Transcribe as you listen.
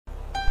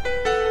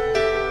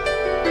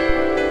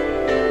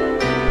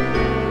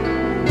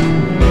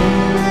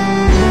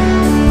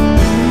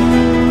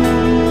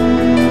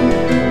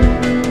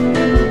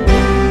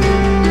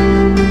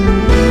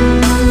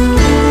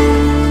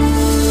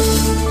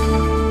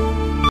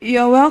You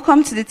are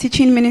welcome to the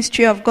teaching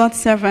ministry of God's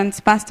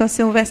servant, Pastor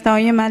Sylvester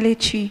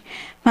Oyemalechi.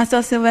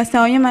 Pastor Sylvester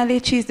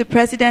Oyemalechi is the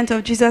president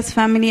of Jesus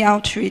Family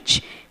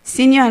Outreach,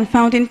 senior and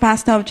founding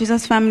pastor of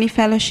Jesus Family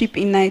Fellowship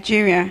in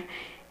Nigeria,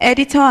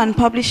 editor and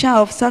publisher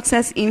of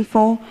Success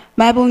Info,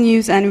 Bible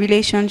News and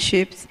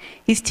Relationships.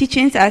 His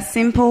teachings are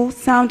simple,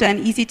 sound, and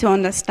easy to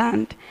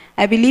understand.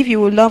 I believe you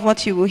will love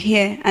what you will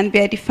hear and be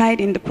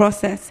edified in the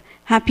process.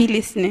 Happy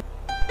listening.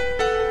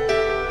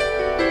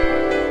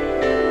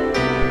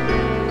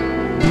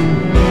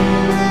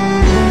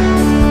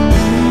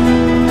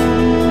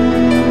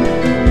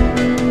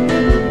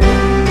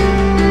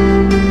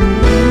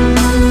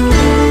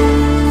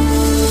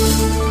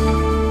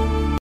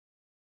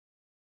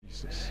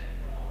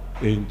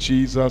 In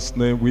Jesus'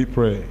 name we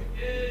pray.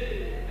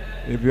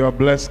 If you are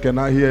blessed, can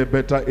I hear a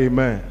better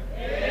amen?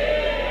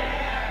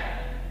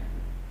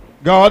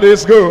 God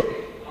is good.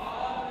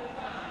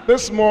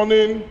 This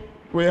morning,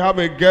 we have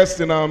a guest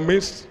in our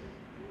midst,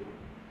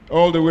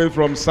 all the way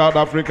from South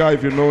Africa,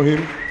 if you know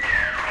him.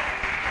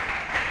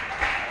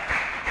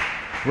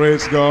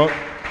 Praise God.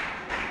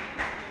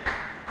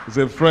 He's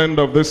a friend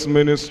of this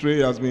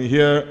ministry, has been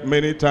here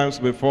many times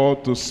before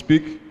to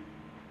speak.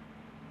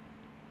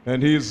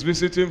 And he is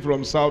visiting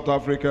from South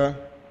Africa,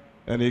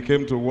 and he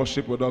came to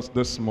worship with us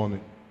this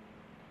morning.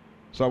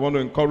 So I want to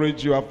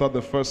encourage you after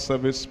the first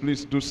service,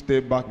 please do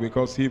stay back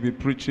because he'll be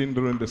preaching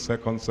during the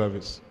second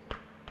service.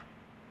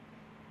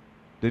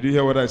 Did you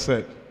hear what I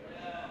said?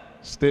 Yeah.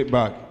 Stay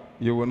back.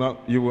 You will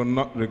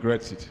not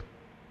regret it.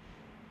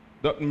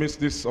 Don't miss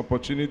this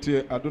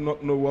opportunity. I do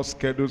not know what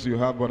schedules you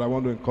have, but I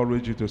want to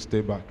encourage you to stay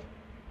back.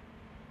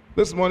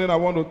 This morning I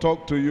want to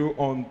talk to you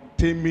on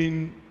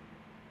taming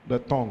the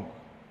tongue.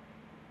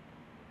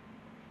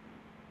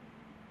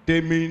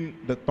 Taming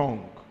the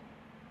tongue.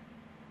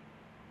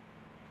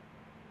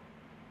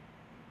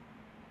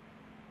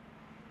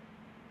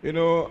 You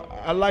know,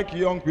 I like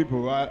young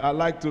people. I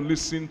like to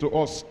listen to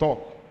us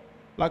talk.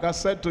 Like I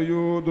said to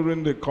you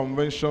during the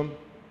convention,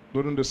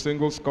 during the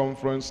singles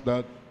conference,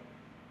 that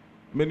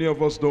many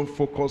of us don't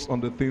focus on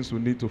the things we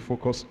need to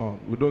focus on.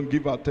 We don't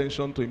give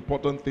attention to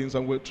important things,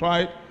 and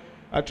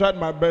I tried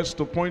my best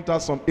to point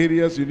out some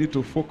areas you need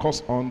to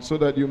focus on so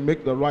that you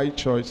make the right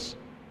choice.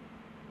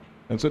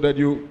 And so that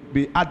you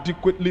be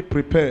adequately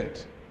prepared.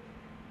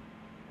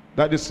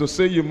 That is to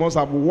say, you must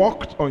have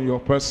worked on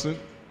your person,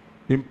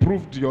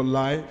 improved your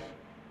life,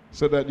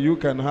 so that you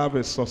can have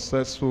a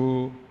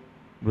successful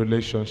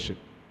relationship.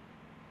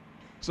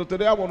 So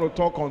today I want to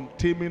talk on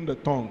taming the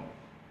tongue.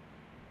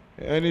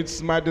 And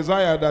it's my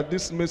desire that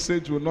this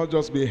message will not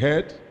just be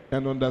heard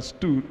and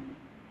understood,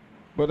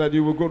 but that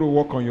you will go to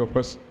work on your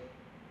person.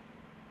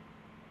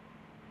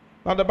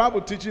 Now the Bible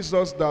teaches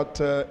us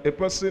that a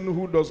person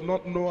who does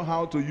not know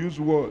how to use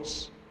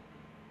words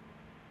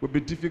will be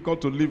difficult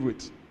to live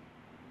with.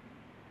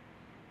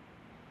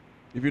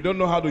 If you don't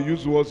know how to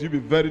use words, you'll be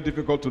very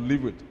difficult to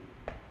live with.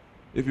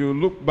 If you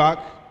look back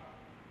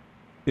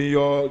in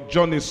your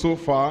journey so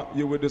far,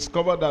 you will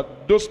discover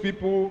that those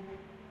people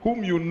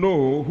whom you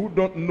know who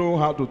don't know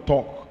how to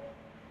talk,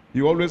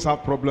 you always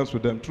have problems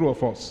with them, true or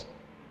false?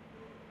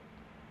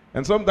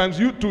 And sometimes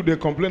you too, they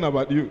complain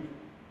about you.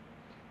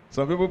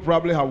 Some people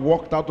probably have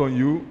walked out on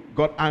you,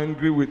 got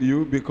angry with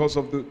you because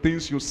of the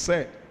things you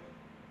said.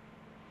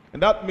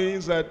 And that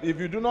means that if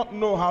you do not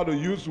know how to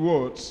use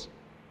words,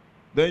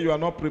 then you are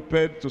not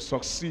prepared to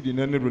succeed in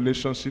any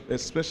relationship,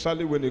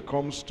 especially when it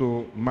comes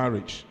to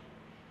marriage.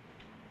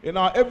 In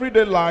our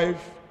everyday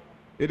life,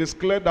 it is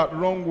clear that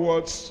wrong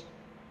words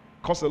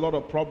cause a lot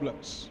of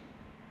problems.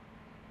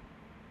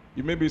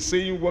 You may be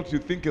saying what you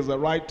think is the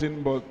right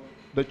thing, but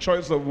the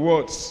choice of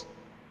words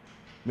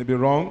may be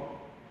wrong.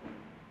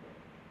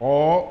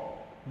 Or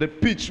the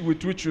pitch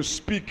with which you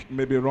speak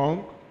may be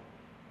wrong.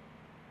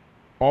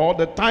 Or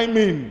the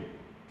timing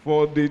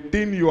for the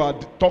thing you are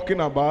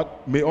talking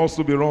about may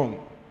also be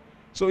wrong.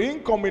 So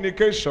in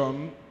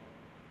communication,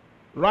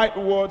 right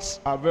words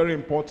are very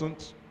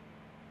important.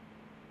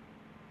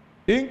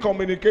 In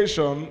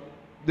communication,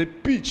 the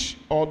pitch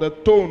or the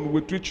tone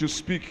with which you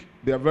speak,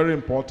 they are very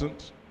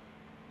important.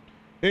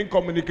 In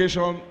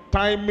communication,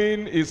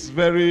 timing is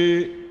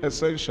very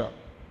essential.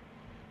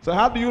 So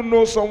how do you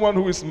know someone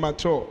who is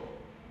mature?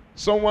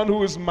 Someone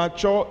who is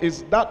mature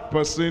is that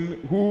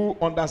person who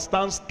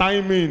understands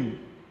timing.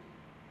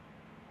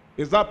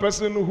 Is that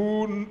person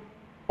who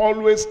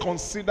always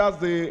considers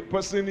the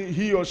person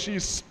he or she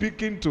is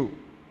speaking to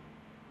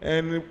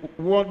and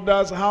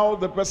wonders how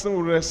the person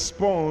will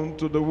respond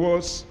to the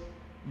words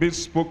being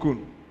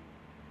spoken.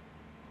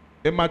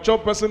 A mature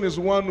person is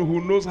one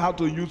who knows how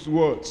to use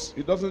words.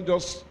 He doesn't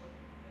just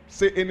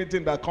say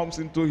anything that comes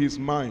into his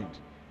mind.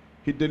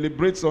 He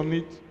deliberates on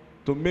it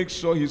to make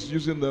sure he's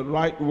using the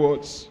right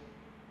words,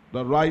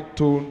 the right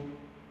tone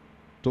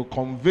to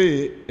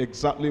convey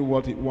exactly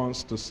what he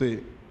wants to say.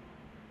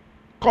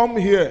 Come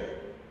here.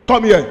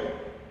 Come here.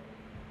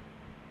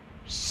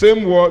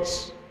 Same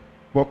words,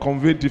 but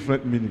convey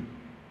different meaning.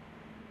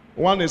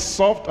 One is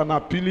soft and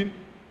appealing.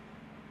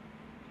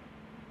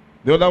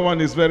 The other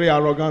one is very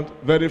arrogant,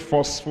 very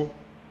forceful.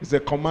 It's a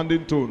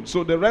commanding tone.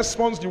 So the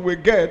response you will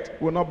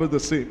get will not be the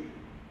same.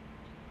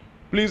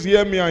 Please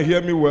hear me and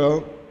hear me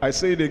well. I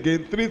say it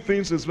again. 3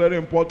 things is very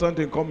important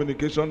in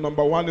communication.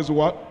 Number 1 is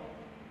what?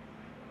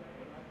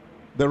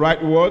 The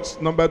right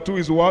words. Number 2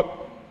 is what?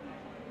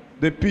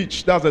 The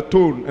pitch. That's the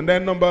tone. And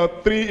then number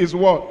 3 is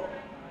what?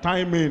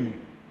 Timing.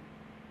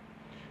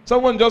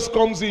 Someone just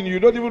comes in, you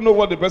don't even know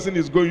what the person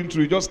is going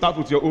through. You just start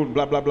with your own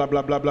blah, blah, blah,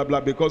 blah, blah, blah,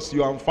 blah, because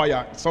you are on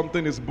fire.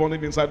 Something is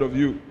burning inside of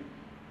you.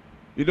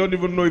 You don't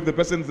even know if the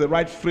person is the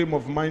right frame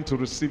of mind to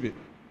receive it.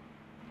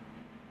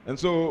 And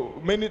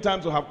so many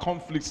times we have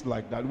conflicts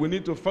like that. We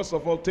need to first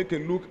of all take a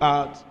look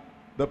at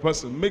the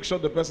person. Make sure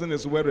the person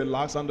is well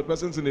relaxed and the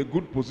person is in a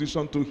good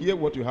position to hear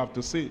what you have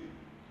to say.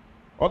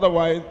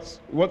 Otherwise,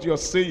 what you're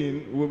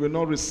saying will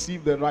not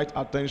receive the right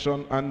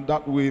attention, and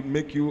that will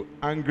make you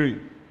angry.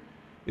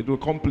 It will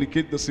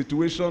complicate the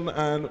situation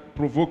and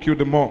provoke you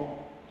the more.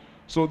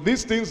 So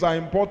these things are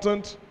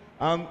important,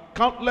 and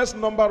countless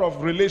number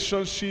of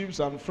relationships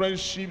and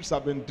friendships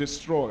have been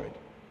destroyed.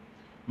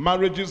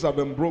 Marriages have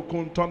been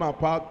broken, torn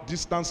apart,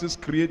 distances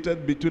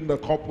created between the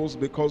couples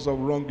because of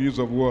wrong use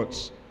of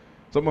words.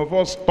 Some of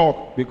us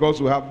talk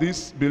because we have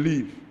this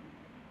belief: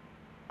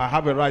 I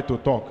have a right to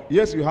talk.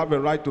 Yes, you have a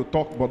right to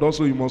talk, but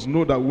also you must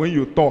know that when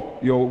you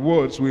talk, your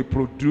words will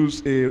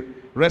produce a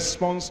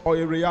response or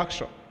a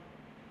reaction.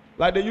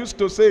 Like they used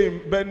to say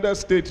in Bender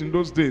State in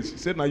those days, he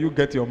said, now you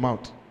get your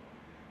mouth.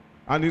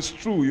 And it's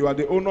true, you are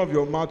the owner of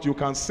your mouth. You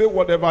can say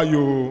whatever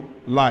you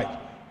like.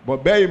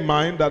 But bear in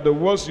mind that the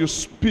words you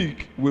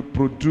speak will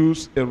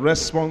produce a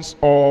response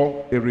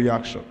or a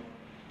reaction.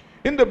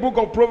 In the book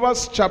of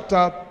Proverbs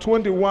chapter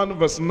 21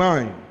 verse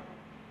 9,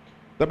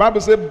 the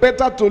Bible says,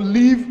 better to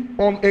live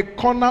on a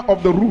corner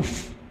of the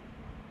roof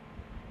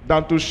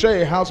than to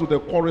share a house with a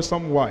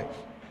quarrelsome wife.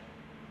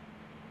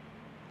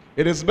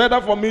 It is better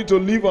for me to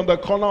live on the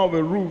corner of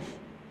a roof,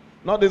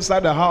 not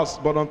inside the house,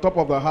 but on top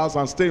of the house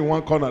and stay in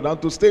one corner, than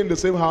to stay in the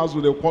same house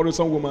with a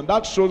quarrelsome woman.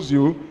 That shows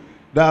you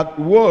that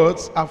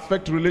words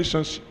affect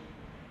relationship.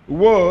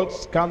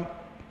 Words can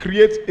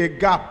create a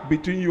gap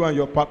between you and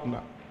your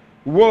partner.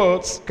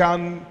 Words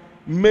can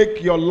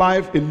make your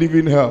life a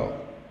living hell.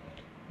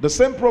 The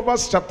same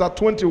Proverbs chapter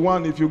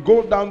 21, if you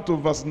go down to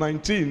verse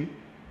 19,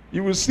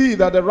 you will see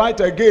that the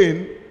writer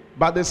again,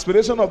 by the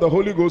inspiration of the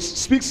Holy Ghost,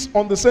 speaks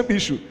on the same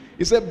issue.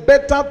 He said,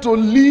 better to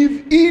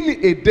live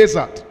in a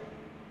desert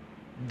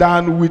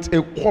than with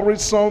a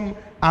quarrelsome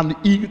and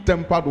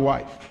ill-tempered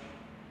wife.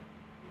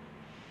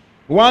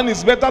 One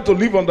is better to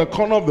live on the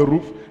corner of the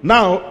roof.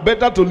 Now,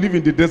 better to live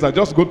in the desert.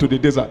 Just go to the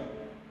desert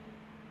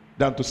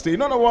than to stay.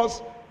 In other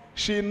words,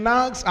 she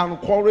nags and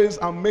quarrels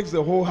and makes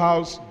the whole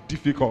house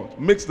difficult,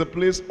 makes the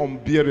place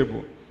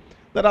unbearable.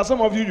 There are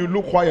some of you, you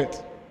look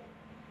quiet,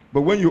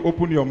 but when you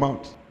open your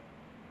mouth,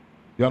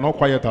 you are not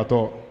quiet at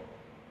all.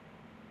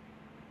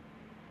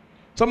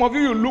 Some of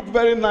you, you look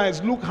very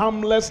nice, look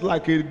harmless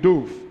like a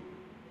dove.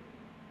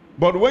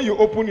 But when you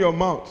open your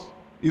mouth,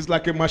 it's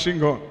like a machine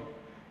gun.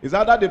 It's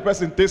either the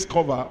person takes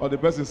cover or the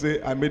person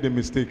say, I made a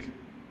mistake.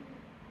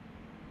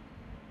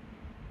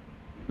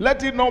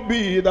 Let it not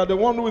be that the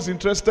one who is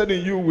interested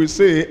in you will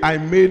say, I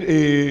made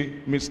a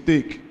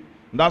mistake.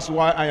 That's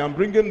why I am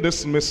bringing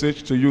this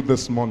message to you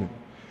this morning.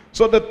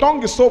 So the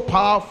tongue is so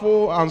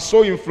powerful and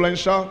so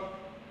influential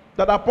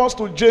that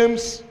Apostle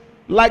James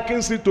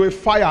likens it to a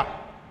fire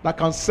that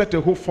can set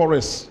a whole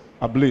forest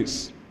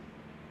ablaze.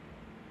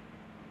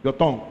 Your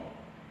tongue.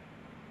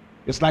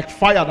 It's like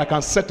fire that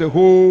can set a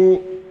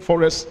whole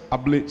forest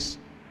ablaze.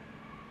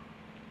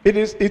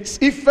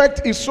 Its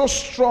effect is so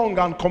strong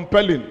and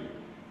compelling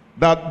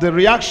that the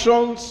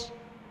reactions,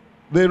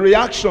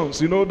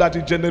 that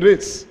it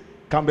generates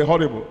can be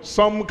horrible.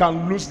 Some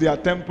can lose their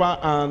temper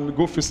and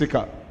go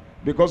physical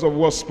because of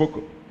words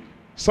spoken.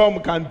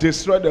 Some can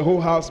destroy the whole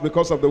house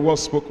because of the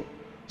words spoken.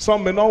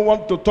 Some may not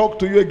want to talk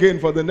to you again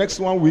for the next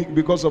 1 week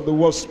because of the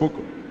words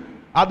spoken.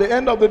 At the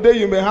end of the day,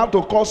 you may have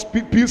to call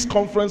peace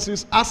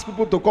conferences, ask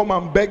people to come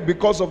and beg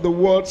because of the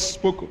words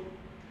spoken.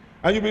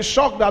 And you'll be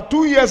shocked that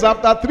 2 years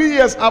after, 3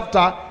 years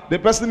after, the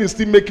person is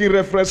still making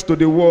reference to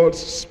the words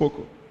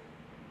spoken.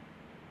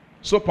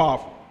 So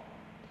powerful.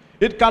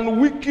 It can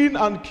weaken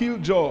and kill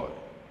joy.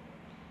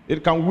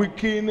 It can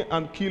weaken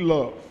and kill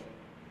love.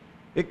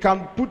 It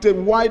can put a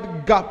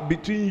wide gap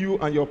between you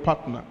and your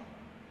partner.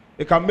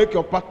 It can make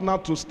your partner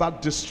to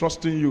start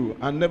distrusting you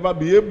and never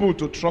be able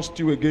to trust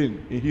you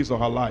again in his or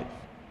her life.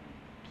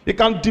 It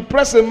can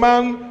depress a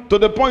man to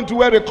the point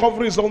where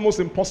recovery is almost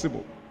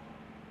impossible.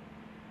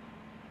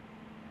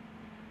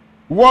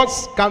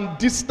 Words can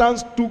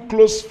distance two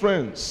close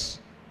friends,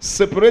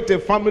 separate a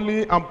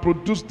family and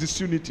produce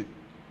disunity.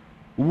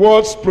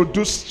 Words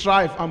produce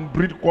strife and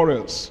breed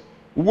quarrels.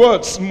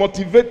 Words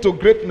motivate to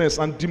greatness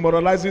and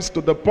demoralizes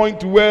to the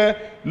point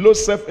where low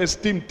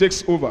self-esteem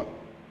takes over.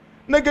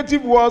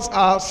 Negative words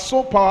are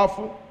so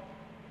powerful.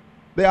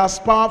 They are as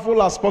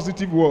powerful as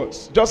positive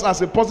words. Just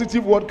as a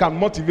positive word can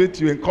motivate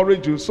you,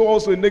 encourage you, so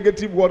also a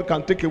negative word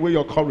can take away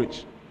your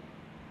courage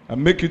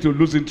and make you to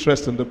lose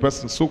interest in the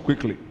person so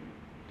quickly.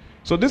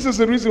 So this is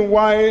the reason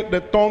why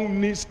the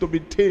tongue needs to be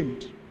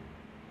tamed.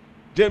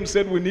 James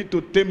said we need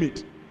to tame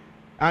it.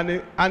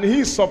 And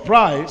he's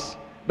surprised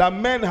that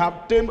men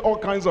have tamed all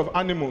kinds of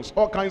animals,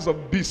 all kinds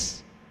of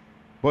beasts,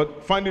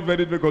 but find it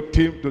very difficult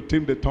to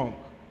tame the tongue.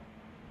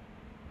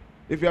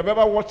 If you have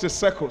ever watched the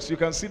circus, you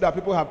can see that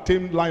people have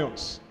tamed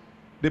lions.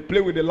 They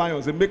play with the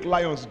lions. They make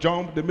lions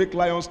jump. They make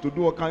lions to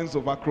do all kinds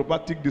of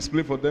acrobatic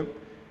display for them.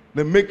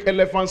 They make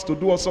elephants to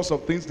do all sorts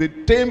of things. They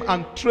tame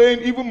and train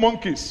even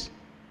monkeys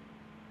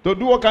to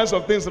do all kinds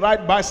of things,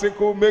 ride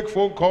bicycle, make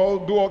phone call,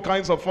 do all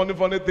kinds of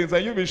funny things,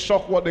 and you'll be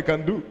shocked what they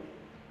can do.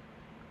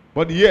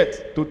 But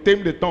yet, to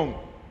tame the tongue,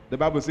 the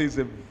Bible says, is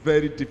a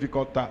very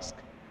difficult task.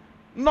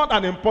 Not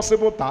an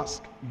impossible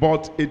task,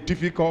 but a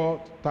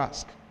difficult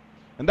task.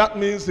 And that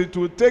means it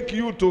will take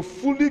you to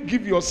fully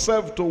give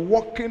yourself to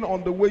working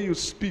on the way you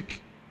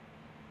speak.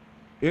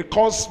 It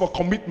calls for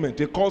commitment.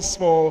 It calls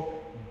for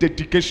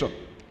dedication.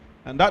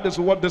 And that is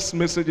what this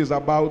message is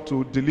about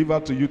to deliver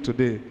to you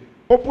today.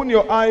 Open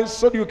your eyes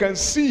so that you can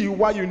see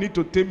why you need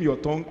to tame your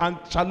tongue and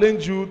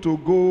challenge you to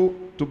go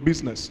to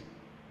business.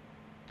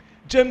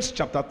 James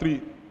chapter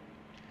 3.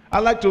 I'd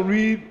like to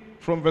read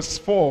from verse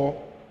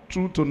 4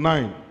 through to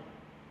 9.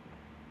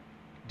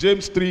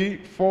 James 3,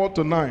 4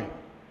 to 9.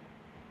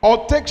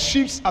 Or take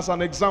ships as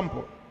an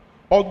example.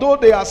 Although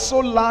they are so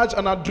large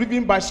and are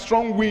driven by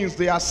strong winds,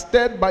 they are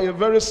steered by a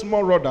very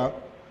small rudder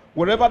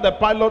wherever the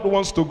pilot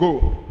wants to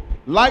go.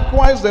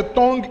 Likewise, the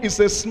tongue is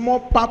a small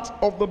part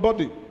of the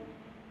body,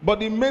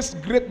 but it makes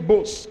great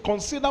boasts.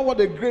 Consider what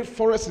a great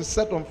forest is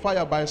set on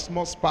fire by a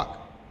small spark.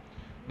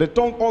 The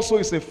tongue also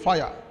is a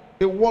fire,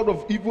 a word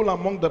of evil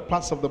among the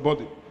parts of the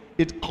body.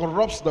 It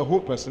corrupts the whole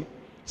person,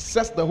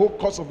 sets the whole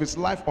course of his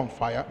life on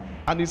fire,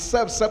 and is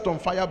set on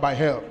fire by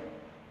hell.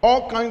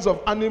 All kinds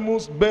of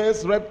animals,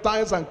 birds,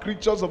 reptiles, and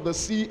creatures of the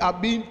sea are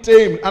being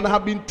tamed and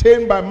have been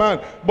tamed by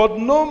man. But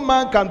no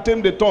man can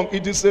tame the tongue.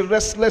 It is a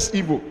restless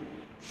evil,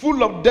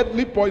 full of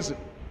deadly poison.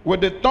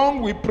 With the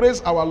tongue we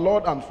praise our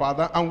Lord and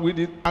Father, and with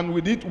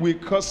it we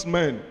curse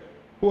men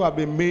who have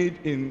been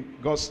made in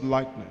God's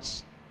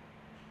likeness.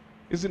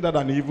 Isn't that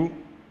an evil?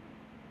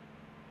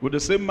 With the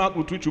same mouth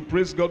with which you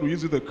praise God, we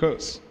use it to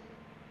curse.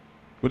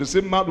 With the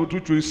same mouth with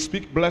which we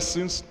speak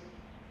blessings,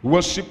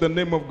 worship the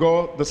name of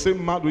God, the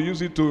same mouth we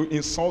use it to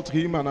insult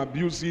him and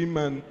abuse him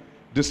and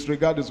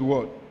disregard his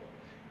word.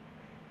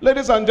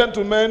 Ladies and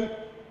gentlemen,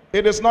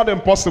 it is not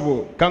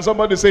impossible. Can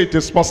somebody say it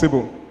is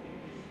possible?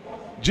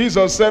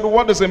 Jesus said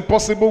what is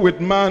impossible with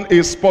man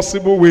is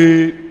possible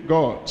with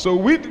God. So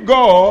with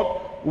God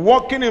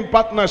working in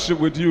partnership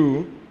with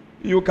you,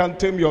 you can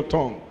tame your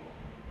tongue.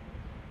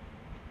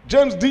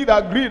 James did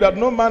agree that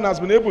no man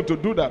has been able to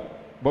do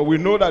that, but we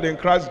know that in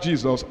Christ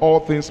Jesus all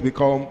things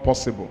become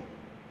possible.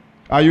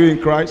 Are you in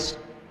Christ?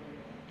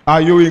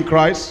 Are you in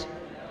Christ?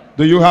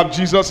 Do you have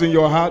Jesus in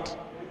your heart?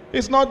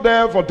 It's not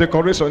there for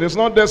decoration. It's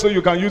not there so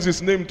you can use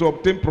his name to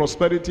obtain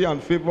prosperity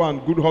and favor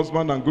and good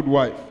husband and good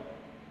wife.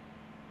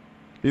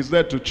 It's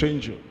there to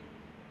change you.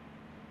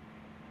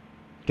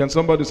 Can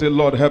somebody say,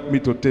 Lord, help me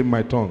to tame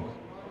my tongue?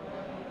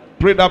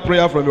 Pray that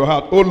prayer from your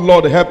heart. Oh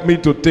Lord, help me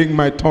to tame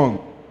my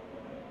tongue.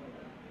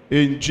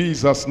 In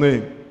Jesus'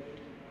 name.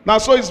 Now,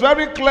 so it's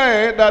very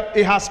clear that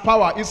it has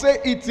power. It says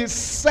it is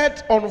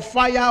set on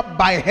fire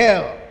by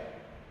hell.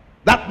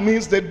 That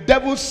means the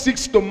devil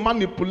seeks to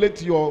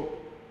manipulate your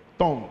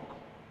tongue.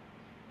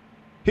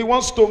 He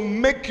wants to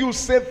make you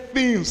say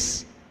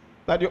things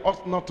that you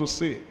ought not to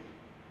say.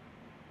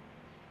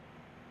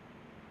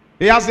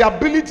 He has the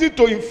ability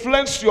to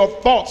influence your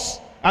thoughts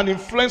and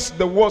influence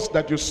the words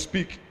that you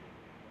speak.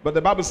 But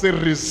the Bible says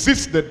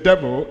resist the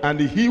devil and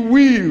he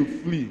will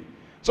flee.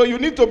 So you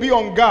need to be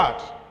on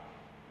guard.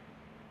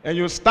 And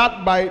you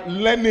start by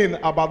learning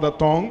about the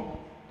tongue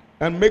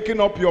and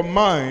making up your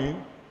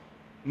mind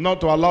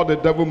not to allow the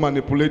devil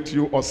manipulate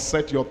you or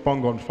set your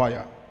tongue on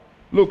fire.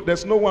 Look,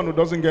 there's no one who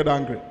doesn't get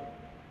angry.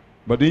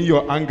 But in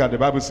your anger, the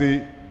Bible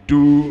says,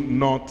 do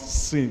not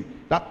sin.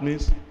 That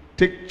means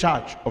take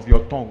charge of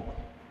your tongue.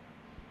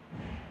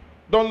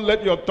 Don't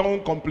let your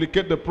tongue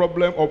complicate the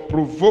problem or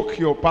provoke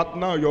your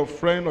partner or your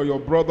friend or your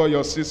brother or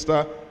your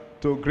sister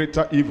to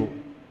greater evil.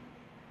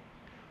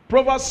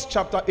 Proverbs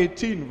chapter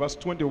 18 verse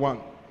 21.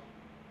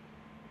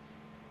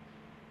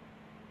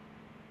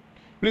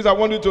 Please, I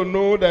want you to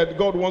know that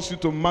God wants you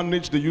to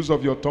manage the use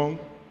of your tongue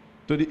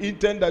to the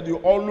intent that you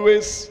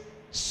always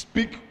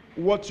speak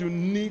what you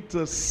need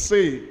to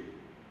say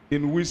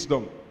in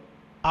wisdom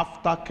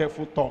after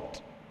careful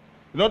thought.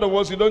 In other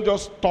words, you don't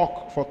just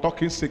talk for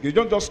talking's sake. You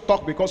don't just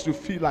talk because you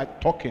feel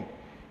like talking.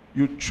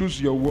 You choose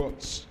your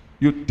words.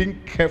 You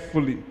think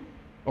carefully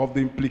of the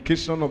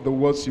implication of the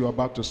words you're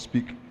about to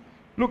speak.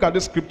 Look at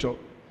this scripture.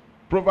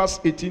 Proverbs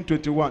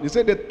 18:21. It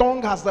said the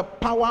tongue has the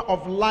power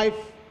of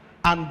life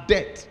and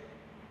death,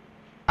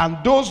 and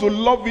those who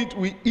love it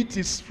will eat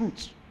its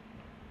fruit.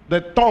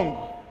 The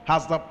tongue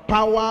has the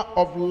power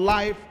of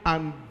life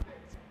and death.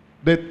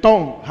 The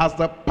tongue has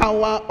the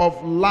power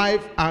of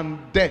life and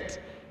death.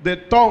 The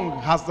tongue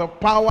has the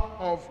power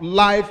of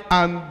life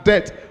and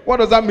death. What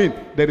does that mean?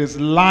 There is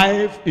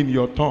life in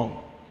your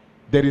tongue.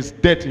 There is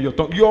death in your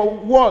tongue. Your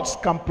words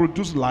can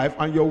produce life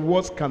and your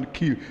words can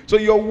kill. So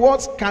your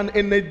words can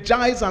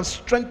energize and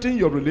strengthen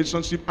your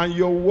relationship, and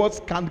your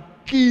words can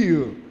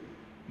kill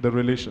the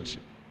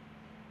relationship.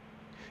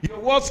 Your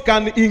words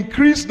can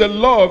increase the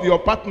love your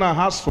partner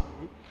has for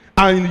you,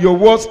 and your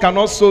words can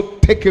also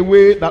take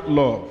away that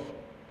love.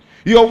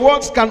 Your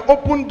words can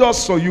open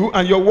doors for you,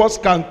 and your words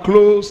can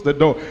close the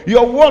door.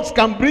 Your words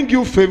can bring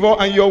you favor,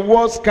 and your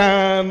words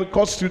can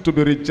cause you to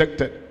be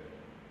rejected,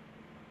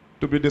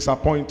 to be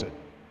disappointed.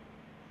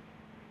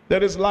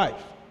 There is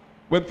life.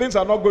 When things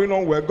are not going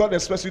on well, God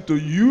expects you to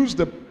use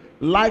the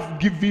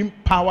life-giving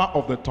power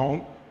of the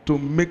tongue to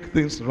make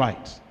things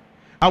right.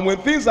 And when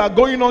things are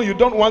going on, you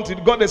don't want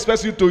it, God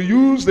expects you to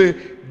use the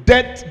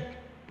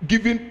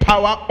death-giving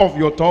power of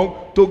your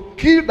tongue to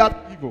kill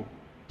that evil.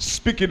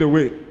 Speak it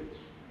away.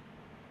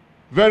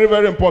 Very,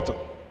 very important.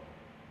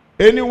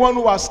 Anyone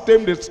who has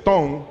tamed his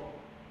tongue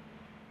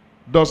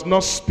does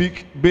not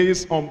speak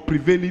based on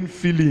prevailing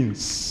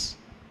feelings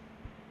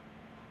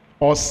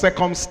or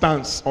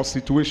circumstance or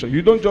situation.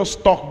 You don't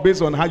just talk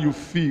based on how you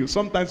feel.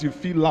 Sometimes you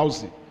feel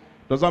lousy.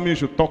 Does that mean you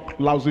should talk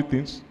lousy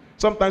things?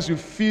 Sometimes you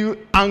feel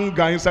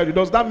anger inside you.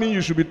 Does that mean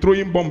you should be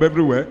throwing bomb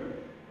everywhere?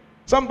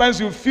 Sometimes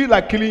you feel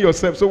like killing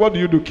yourself. So what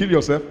do? Kill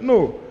yourself?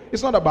 No.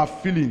 It's not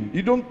about feeling.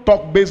 You don't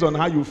talk based on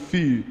how you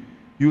feel.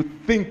 You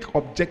think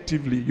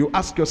objectively. You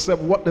ask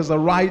yourself, what is the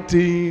right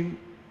thing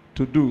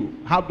to do?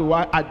 How do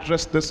I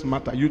address this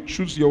matter? You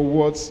choose your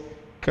words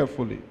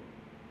carefully.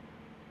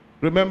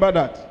 Remember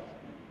that.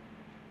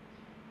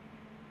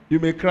 You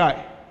may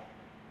cry.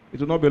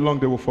 It will not be long,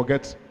 they will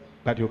forget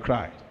that you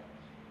cried.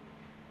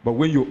 But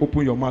when you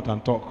open your mouth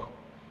and talk,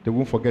 they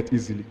won't forget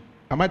easily.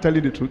 Am I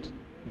telling the truth?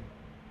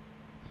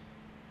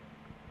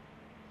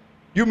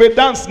 You may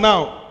dance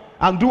now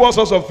and do all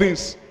sorts of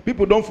things.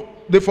 People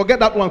they forget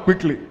that one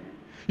quickly.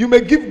 You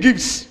may give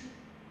gifts.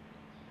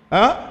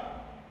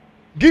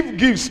 Give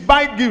gifts,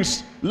 buy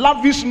gifts,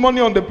 lavish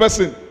money on the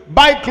person,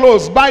 buy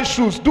clothes, buy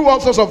shoes, do all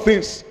sorts of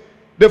things.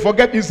 They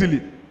forget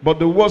easily. But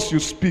the words you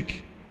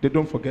speak, they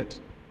don't forget.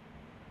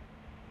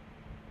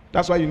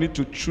 That's why you need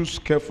to choose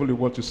carefully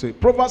what you say.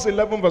 Proverbs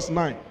 11 verse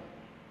 9.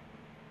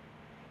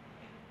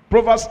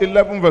 Proverbs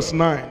 11 verse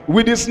 9.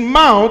 With his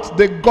mouth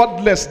the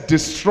godless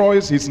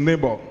destroys his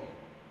neighbor,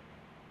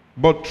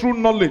 but through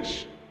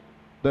knowledge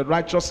the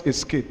righteous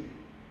escape.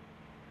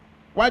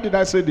 Why did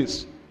I say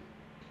this?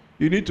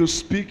 You need to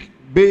speak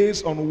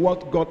based on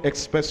what God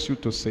expects you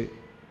to say,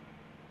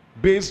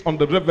 based on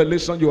the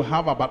revelation you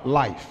have about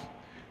life,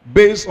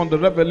 based on the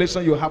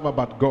revelation you have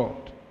about God.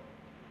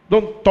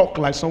 Don't talk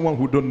like someone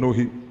who don't know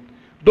him.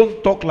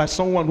 Don't talk like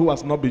someone who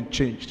has not been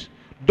changed.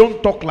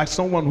 Don't talk like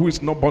someone who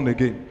is not born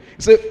again.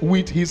 He said,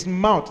 with his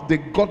mouth the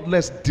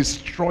godless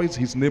destroys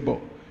his neighbor.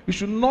 You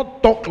should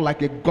not talk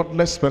like a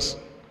godless person,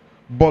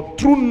 but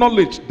through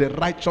knowledge the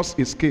righteous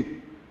escape.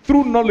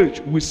 Through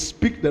knowledge we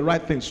speak the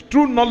right things.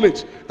 Through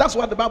knowledge, that's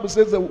why the Bible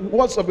says the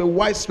words of a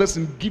wise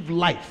person give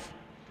life.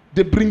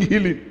 They bring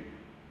healing.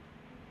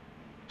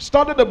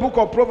 Study the book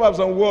of Proverbs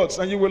and words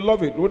and you will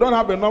love it. We don't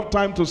have enough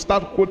time to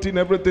start quoting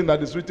everything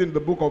that is written in the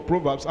book of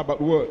Proverbs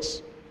about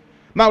words.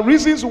 Now,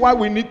 reasons why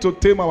we need to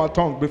tame our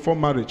tongue before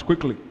marriage,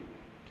 quickly.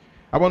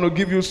 I want to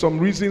give you some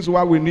reasons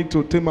why we need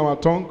to tame our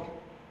tongue.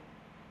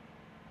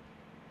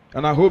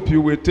 And I hope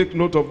you will take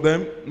note of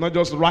them, not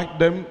just write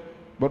them,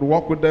 but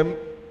walk with them.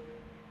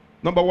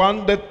 Number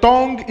one, the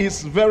tongue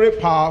is very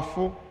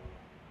powerful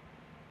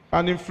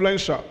and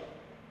influential.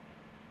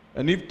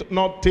 And if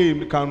not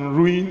tamed, can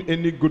ruin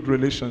any good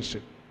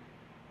relationship.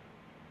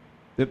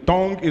 The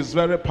tongue is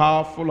very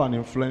powerful and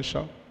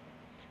influential.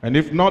 And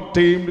if not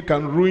tamed,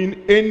 can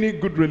ruin any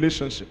good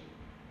relationship.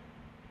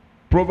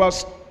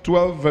 Proverbs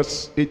 12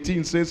 verse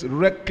 18 says,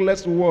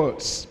 reckless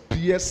words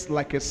pierce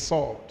like a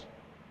sword,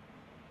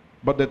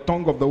 but the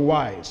tongue of the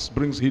wise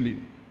brings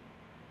healing.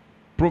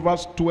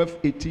 Proverbs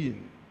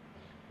 12:18.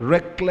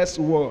 Reckless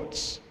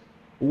words.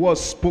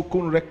 Words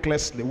spoken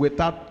recklessly,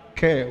 without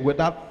care,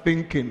 without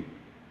thinking,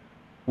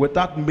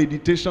 without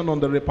meditation on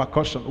the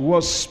repercussion.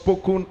 Words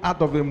spoken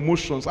out of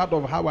emotions, out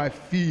of how I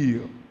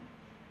feel,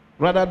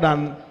 rather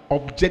than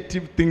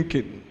objective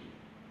thinking.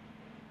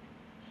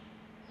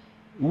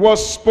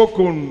 Words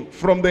spoken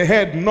from the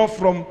head, not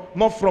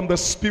from the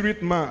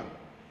spirit man.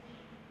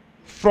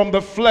 From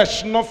the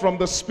flesh, not from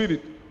the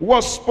spirit.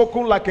 Words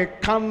spoken like a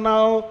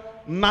carnal,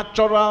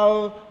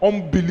 natural,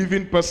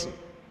 unbelieving person.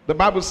 The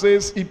Bible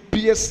says it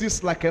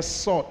pierces like a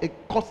sword. It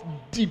cuts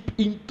deep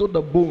into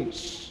the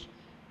bones.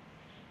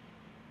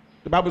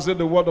 The Bible says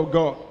the word of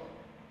God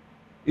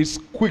is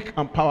quick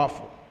and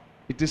powerful.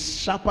 It is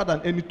sharper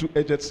than any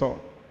two-edged sword.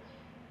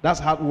 That's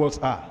how words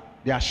are.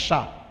 They are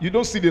sharp. You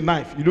don't see the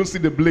knife, you don't see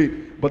the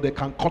blade, but they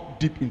can cut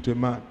deep into a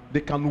man.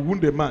 They can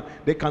wound a man.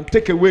 They can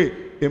take away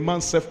a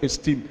man's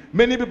self-esteem.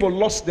 Many people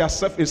lost their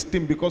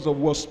self-esteem because of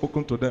words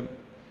spoken to them.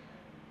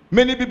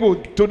 Many people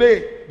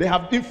today, they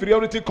have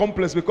inferiority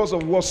complex because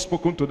of words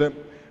spoken to them.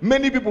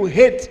 Many people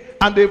hate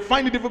and they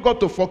find it difficult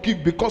to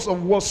forgive because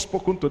of words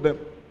spoken to them.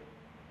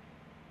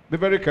 Be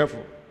very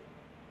careful.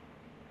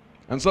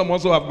 And some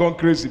also have gone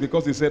crazy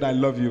because they said, I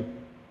love you.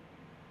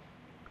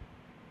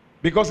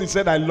 Because he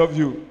said, I love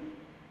you.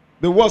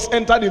 The words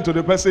entered into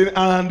the person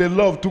and the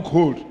love took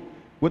hold.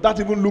 Without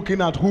even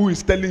looking at who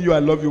is telling you I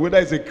love you. Whether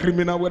it's a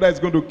criminal, whether it's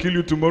going to kill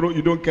you tomorrow,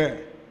 you don't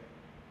care.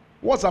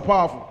 Words are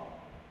powerful.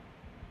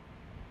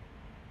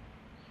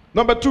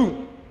 Number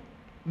 2,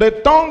 the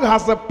tongue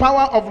has the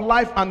power of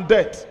life and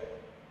death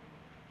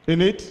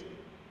in it.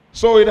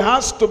 So it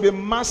has to be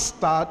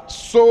mastered,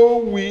 so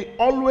we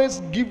always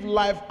give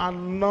life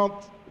and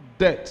not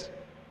death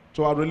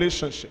to our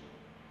relationship.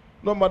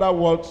 No matter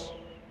what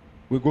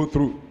we go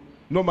through,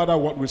 no matter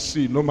what we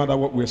see, no matter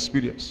what we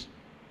experience.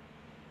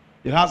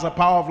 It has a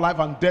power of life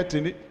and death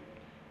in it.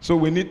 So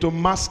we need to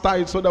master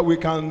it so that we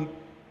can,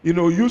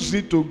 use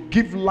it to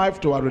give life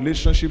to our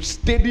relationship,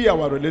 steady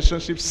our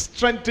relationship,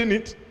 strengthen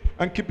it,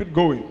 and keep it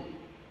going.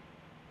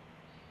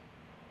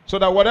 So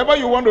that whatever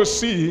you want to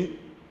see,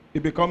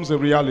 it becomes a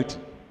reality.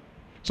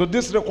 So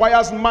this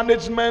requires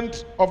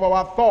management of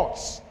our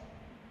thoughts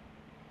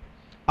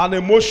and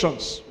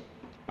emotions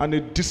and a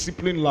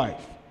disciplined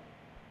life.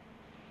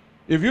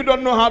 If you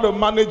don't know how to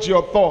manage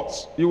your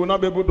thoughts, you will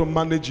not be able to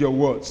manage your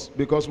words,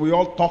 because we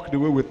all talk the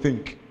way we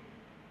think.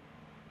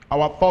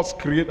 Our thoughts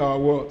create our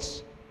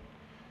words.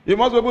 You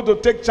must be able to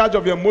take charge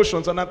of your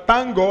emotions. And I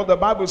thank God, the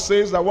Bible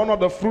says that one of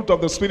the fruit of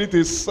the Spirit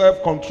is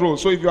self-control.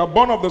 So if you are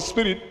born of the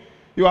Spirit,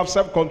 you have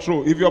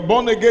self-control. If you're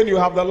born again, you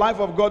have the life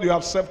of God, you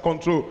have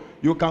self-control.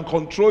 You can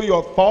control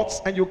your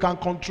thoughts and you can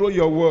control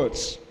your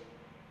words.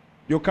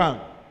 You can.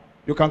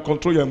 You can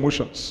control your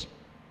emotions.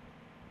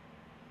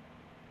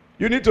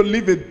 You need to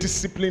live a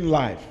disciplined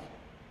life.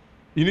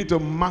 You need to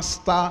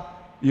master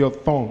your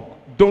tongue.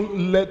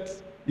 Don't let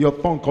your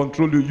tongue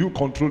control you. You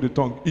control the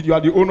tongue. You are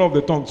the owner of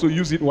the tongue, so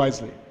use it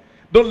wisely.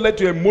 Don't let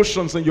your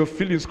emotions and your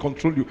feelings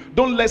control you.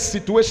 Don't let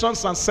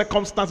situations and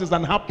circumstances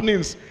and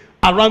happenings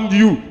around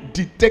you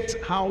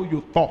dictate how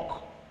you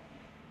talk.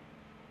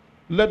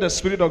 Let the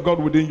Spirit of God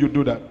within you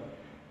do that.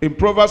 In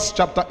Proverbs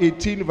chapter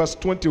 18 verse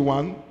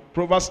 21,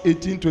 Proverbs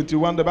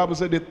 18:21, the Bible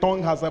says the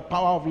tongue has a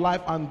power of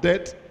life and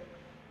death.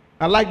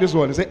 I like this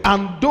one. It says,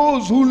 and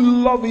those who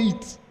love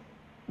it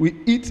will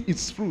eat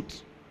its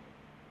fruit.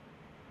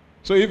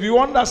 So if you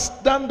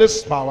understand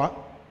this power,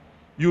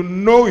 you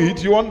know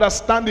it, you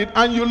understand it,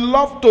 and you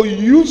love to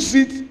use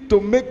it to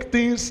make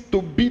things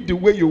to be the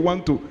way you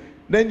want to,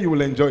 then you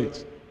will enjoy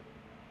it.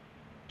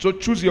 So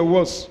choose your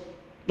words.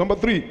 Number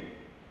 3,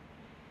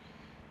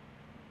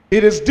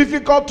 it is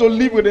difficult to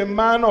live with a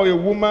man or a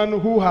woman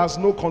who has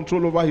no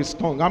control over his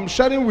tongue. I'm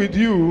sharing with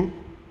you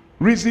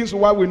reasons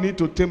why we need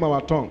to tame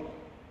our tongue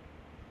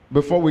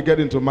before we get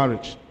into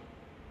marriage.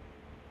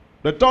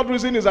 The third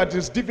reason is that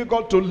it's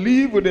difficult to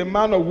live with a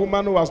man or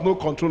woman who has no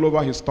control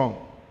over his tongue.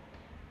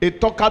 A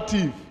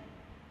talkative,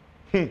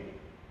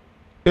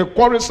 a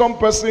quarrelsome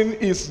person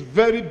is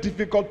very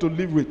difficult to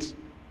live with.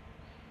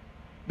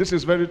 This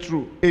is very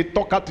true. A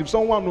talkative,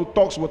 someone who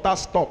talks without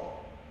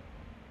stop.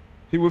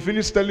 He will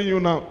finish telling you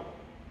now.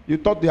 You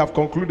thought they have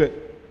concluded.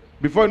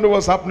 Before you know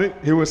what's happening,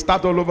 he will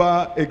start all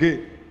over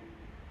again.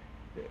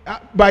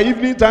 By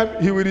evening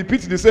time, he will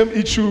repeat the same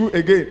issue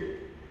again.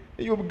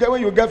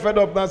 When you get fed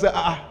up and say,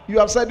 you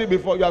have said it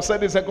before, you have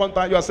said it second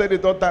time, you have said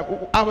it third time.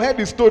 I've heard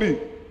the story.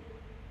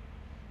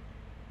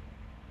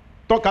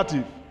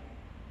 Talkative.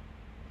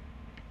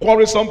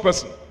 Quarrelsome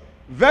person.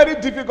 Very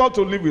difficult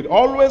to live with.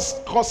 Always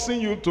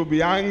causing you to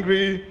be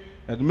angry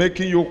and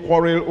making you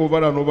quarrel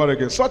over and over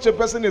again. Such a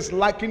person is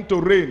likened to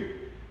rain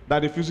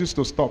that refuses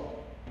to stop.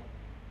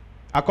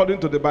 According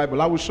to the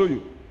Bible, I will show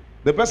you.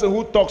 The person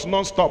who talks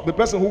non-stop, the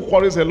person who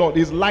quarrels a lot,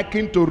 is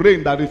likened to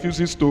rain that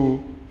refuses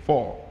to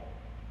fall.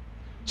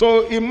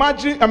 So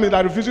imagine,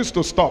 that refuses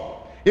to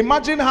stop.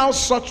 Imagine how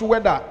such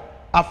weather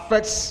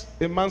affects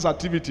a man's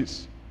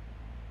activities.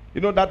 You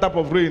know that type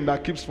of rain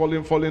that keeps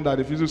falling, that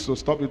refuses to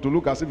stop. It will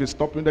look as if it's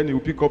stopping, then you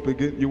will pick up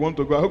again. You want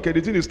to go, okay,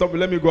 the thing is stopping,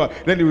 let me go.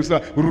 Then you will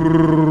start,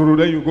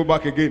 then you go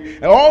back again.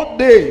 And all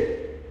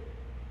day,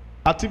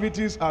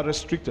 activities are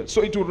restricted.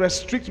 So it will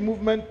restrict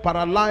movement,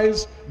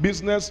 paralyze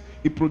business.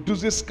 It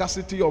produces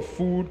scarcity of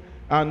food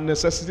and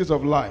necessities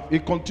of life.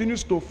 It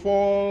continues to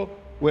fall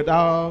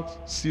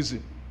without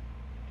ceasing.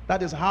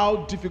 That is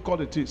how difficult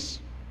it is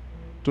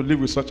to live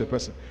with such a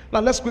person. Now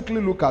let's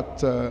quickly look at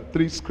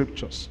 3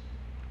 scriptures.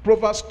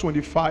 Proverbs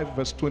 25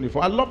 verse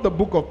 24. I love the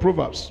book of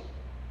Proverbs.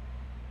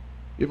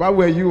 If I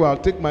were you, I'll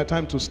take my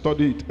time to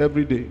study it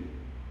every day.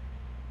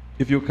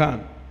 If you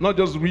can. Not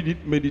just read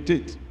it,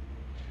 meditate.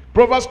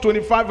 Proverbs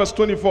 25 verse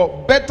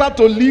 24. Better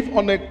to live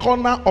on a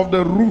corner of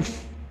the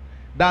roof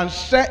than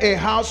share a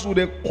house with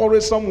a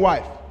quarrelsome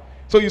wife.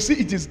 So you see,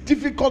 it is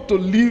difficult to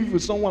live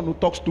with someone who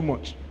talks too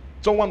much.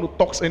 Someone who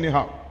talks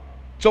anyhow.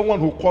 Someone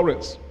who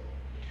quarrels.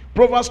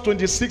 Proverbs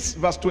 26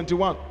 verse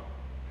 21.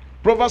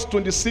 Proverbs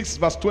 26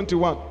 verse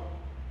 21.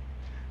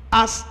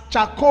 As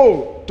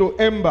charcoal to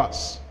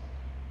embers,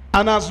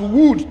 and as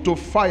wood to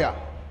fire,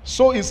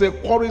 so is a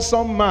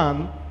quarrelsome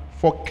man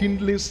for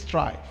kindling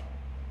strife.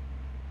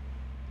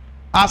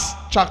 As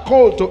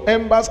charcoal to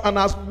embers, and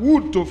as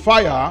wood to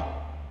fire,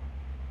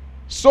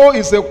 so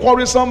is a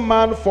quarrelsome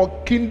man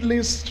for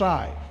kindling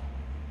strife.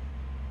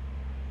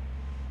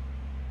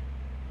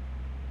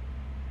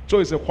 So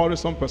he's a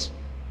quarrelsome person.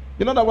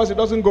 In other words, it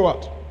doesn't go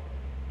out.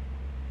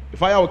 The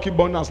fire will keep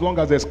burning as long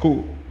as there's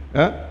coal.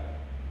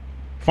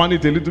 Fan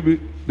it a little bit,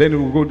 then it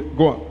will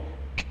go on.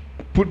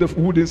 Put the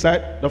wood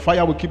inside, the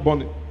fire will keep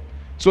burning.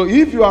 So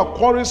if you are a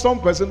quarrelsome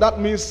person, that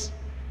means,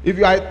 if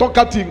you are a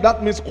talkative,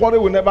 that means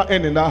quarrel will never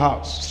end in that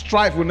house.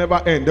 Strife will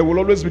never end. There will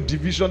always be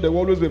division, there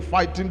will always be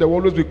fighting, there will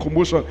always be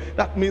commotion.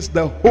 That means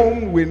the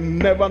home will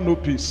never know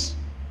peace.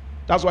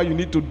 That's why you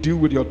need to deal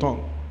with your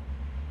tongue.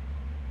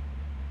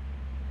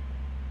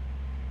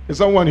 Is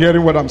someone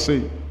hearing what I'm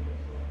saying?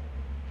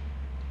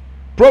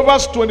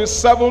 Proverbs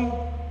 27,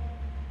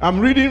 I'm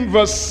reading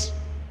verse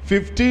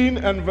 15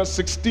 and verse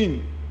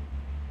 16.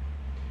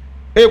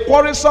 A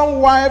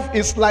quarrelsome wife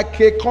is like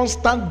a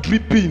constant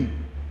dripping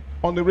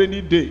on a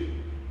rainy day.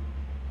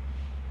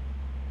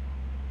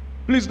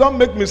 Please don't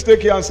make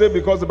mistake here and say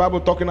because the Bible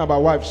talking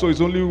about wives, so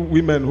it's only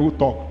women who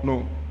talk.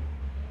 No.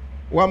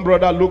 One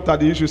brother looked at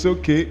the issue and said,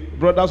 okay,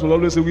 brothers will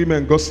always say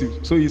women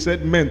gossip. So he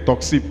said men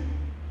toxic.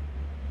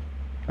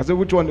 I said,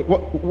 which one?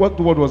 What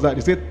word was that?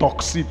 He said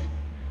toxic.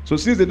 So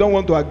since they don't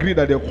want to agree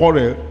that they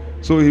quarrel,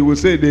 so he will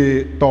say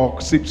they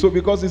toxic. So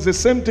because it's the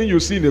same thing you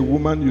see in a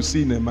woman, you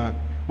see in a man.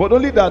 But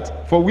only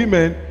that for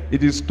women,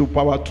 it is to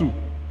power 2.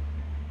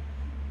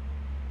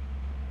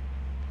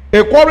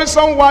 A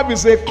quarrelsome wife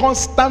is a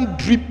constant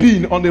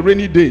dripping on a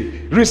rainy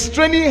day.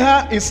 Restraining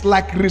her is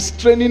like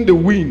restraining the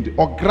wind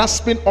or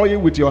grasping oil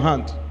with your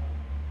hand.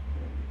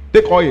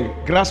 Take oil,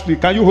 grasp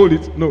it. Can you hold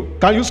it? No.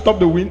 Can you stop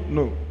the wind?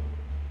 No.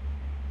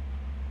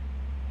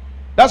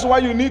 That's why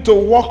you need to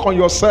work on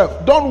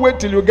yourself. Don't wait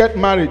till you get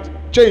married.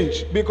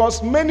 Change.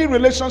 Because many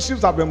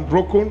relationships have been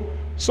broken.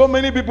 So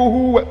many people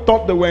who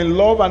thought they were in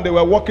love and they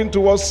were working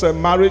towards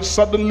marriage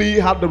suddenly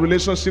had the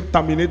relationship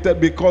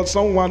terminated because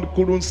someone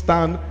couldn't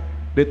stand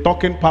the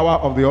talking power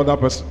of the other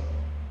person.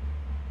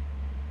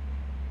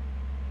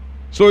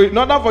 So in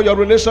order for your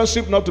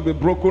relationship not to be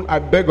broken, I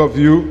beg of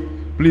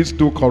you, please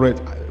do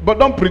correct. But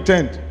don't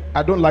pretend.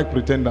 I don't like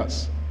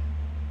pretenders.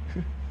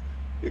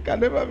 You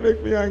can never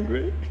make me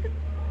angry.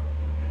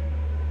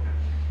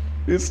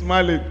 He's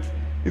smiling.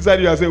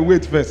 Inside you I say,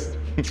 wait first.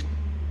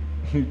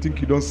 You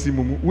think you don't see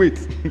Mumu?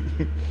 Wait.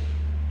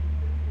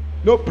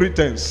 No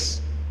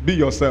pretense. Be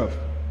yourself.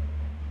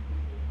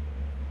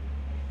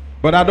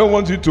 But I don't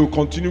want you to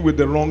continue with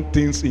the wrong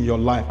things in your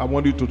life. I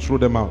want you to throw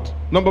them out.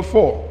 Number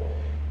 4,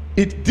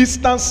 it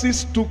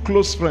distances 2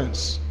 close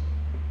friends.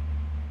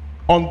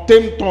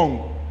 Untamed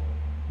tongue,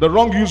 the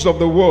wrong use of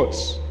the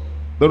words,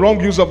 the wrong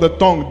use of the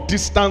tongue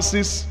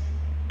distances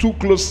 2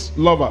 close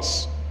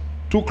lovers,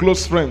 2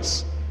 close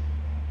friends.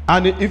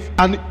 And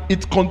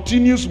it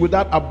continues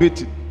without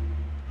abating.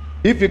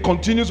 If it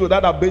continues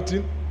without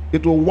abating,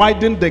 it will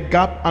widen the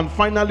gap and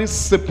finally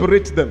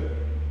separate them.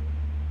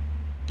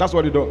 That's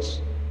what it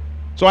does.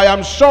 So I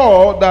am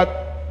sure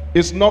that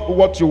it's not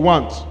what you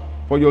want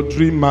for your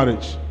dream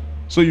marriage.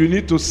 So you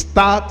need to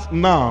start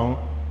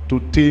now to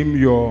tame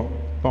your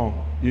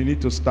tongue. You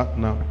need to start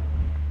now.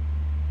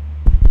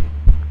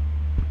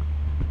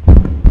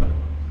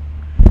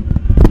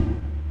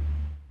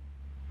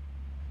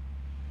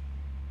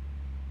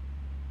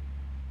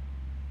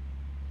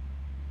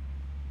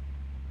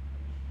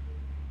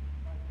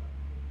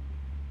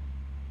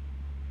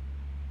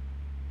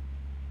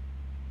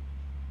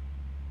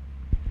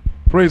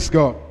 Praise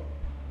God.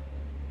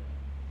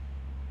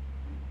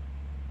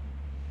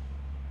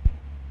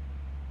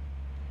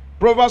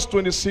 Proverbs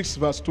 26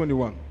 verse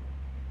 21.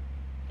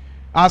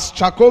 As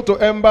charcoal to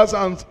embers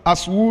and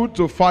as wood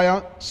to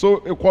fire, so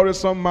a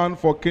quarrelsome man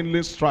for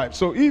kindling strife.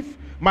 So if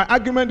my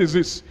argument is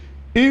this,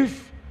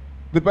 if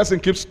the person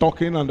keeps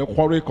talking and the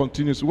quarrel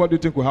continues, what do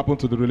you think will happen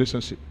to the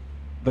relationship?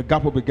 The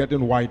gap will be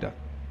getting wider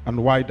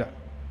and wider.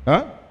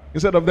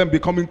 Instead of them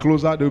becoming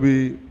closer, they'll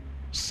be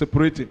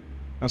separating.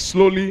 And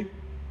slowly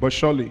but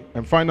surely,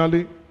 and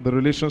finally, the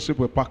relationship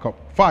will pack up.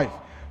 5,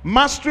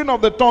 mastering of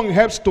the tongue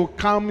helps to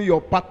calm your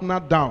partner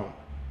down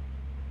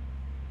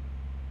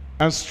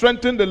and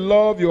strengthen the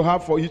love you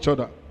have for each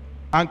other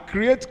and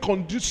create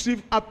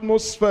conducive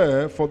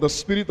atmosphere for the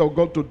Spirit of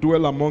God to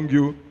dwell among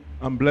you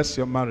and bless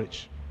your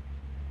marriage.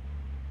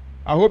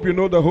 I hope you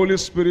know the Holy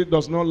Spirit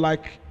does not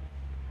like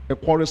a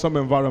quarrelsome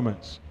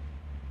environment.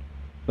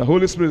 The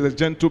Holy Spirit is a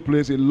gentle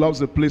place. He loves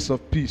a place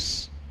of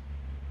peace.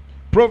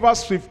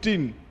 Proverbs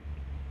 15.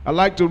 I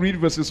like to read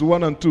verses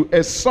 1 and 2.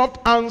 A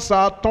soft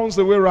answer turns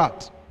away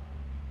wrath,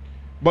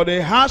 but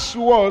a harsh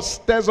word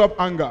stirs up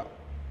anger.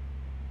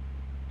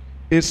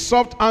 A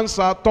soft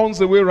answer turns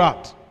away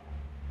wrath,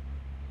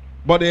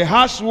 but a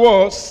harsh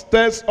word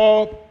stirs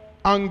up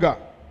anger.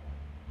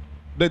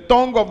 The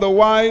tongue of the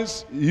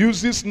wise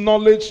uses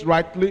knowledge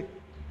rightly,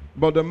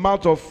 but the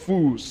mouth of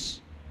fools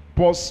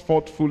pours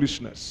forth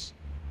foolishness.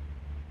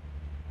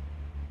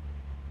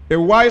 A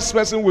wise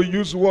person will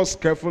use words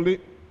carefully,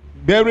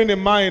 bearing in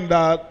mind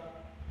that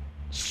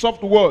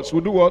soft words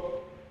will do what?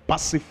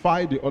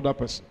 Pacify the other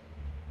person.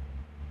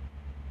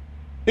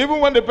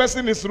 Even when the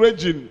person is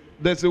raging,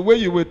 there's a way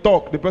you will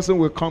talk, the person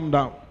will calm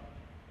down.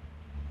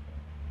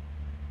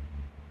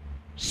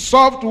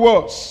 Soft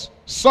words,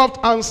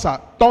 soft answer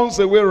turns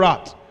away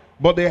wrath,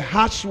 but a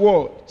harsh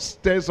word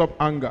stirs up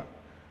anger.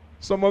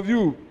 Some of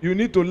you, you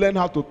need to learn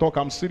how to talk.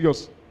 I'm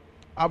serious.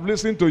 I've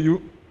listened to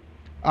you.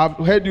 I've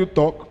heard you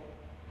talk.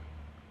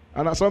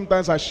 And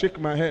sometimes I shake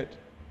my head.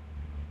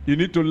 You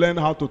need to learn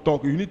how to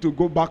talk. You need to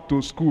go back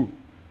to school.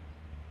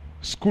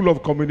 School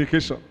of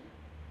communication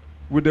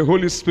with the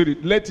Holy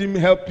Spirit. Let him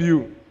help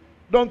you.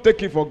 Don't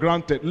take it for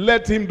granted.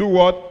 Let him do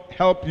what?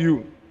 Help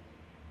you.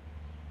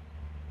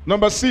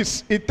 Number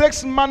 6, it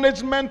takes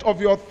management of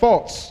your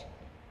thoughts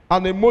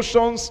and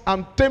emotions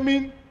and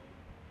taming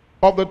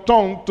of the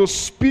tongue to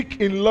speak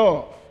in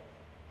love.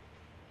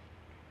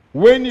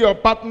 When your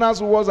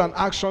partner's words and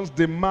actions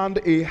demand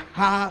a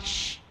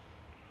harsh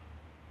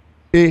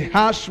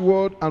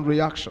word and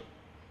reaction.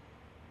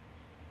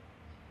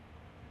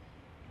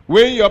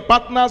 When your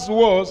partner's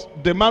words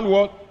demand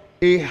what?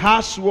 A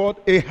harsh word,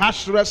 a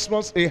harsh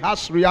response, a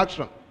harsh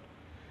reaction.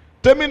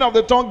 Taming of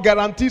the tongue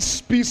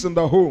guarantees peace in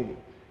the home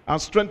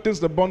and strengthens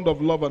the bond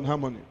of love and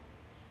harmony.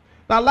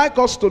 Now, I'd like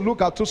us to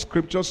look at 2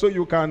 scriptures so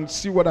you can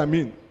see what I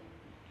mean.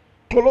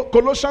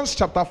 Colossians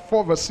chapter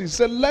 4 verse 6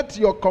 says, let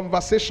your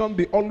conversation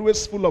be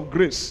always full of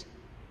grace,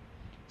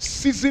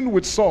 seasoned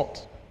with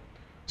salt,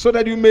 so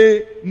that you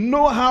may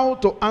know how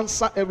to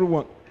answer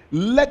everyone.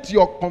 Let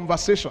your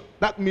conversation,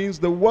 that means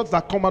the words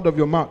that come out of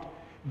your mouth,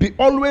 be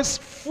always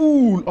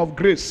full of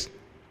grace,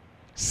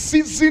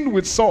 seasoned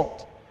with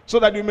salt, so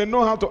that you may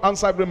know how to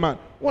answer every man.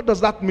 What does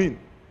that mean?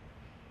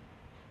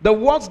 The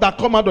words that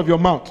come out of your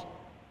mouth.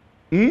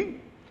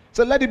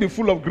 So let it be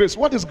full of grace.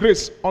 What is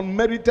grace?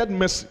 Unmerited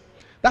mercy.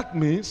 That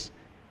means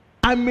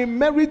I may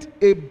merit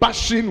a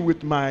bashing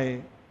with my,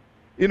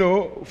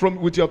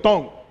 with your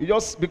tongue.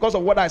 Just because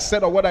of what I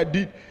said or what I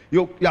did,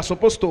 you are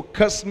supposed to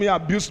curse me,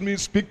 abuse me,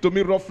 speak to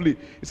me roughly.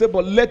 He said,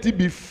 but let it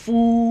be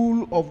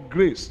full of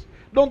grace.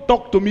 Don't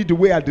talk to me the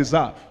way I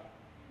deserve.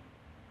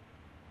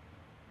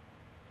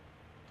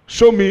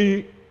 Show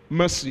me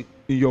mercy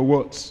in your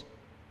words.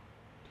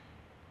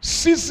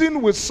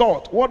 Season with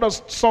salt. What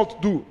does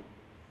salt do?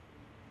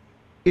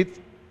 It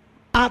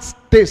adds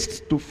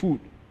taste to food.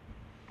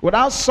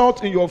 Without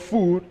salt in your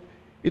food,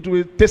 it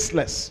will be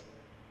tasteless.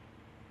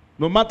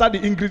 No matter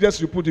the ingredients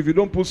you put, if you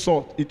don't put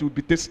salt, it will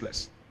be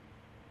tasteless.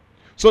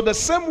 So the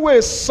same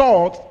way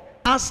salt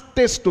adds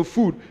taste to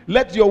food,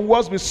 let your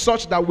words be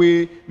such that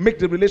we make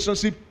the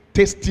relationship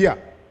tastier.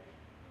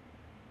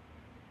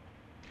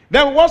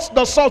 Then what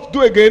does salt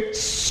do again?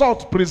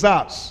 Salt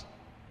preserves.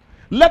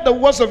 Let the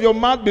words of your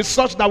mouth be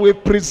such that we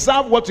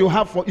preserve what you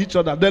have for each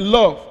other. The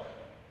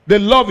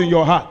love in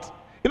your heart.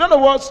 In other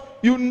words,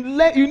 you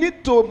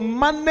need to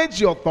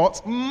manage your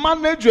thoughts,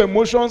 manage your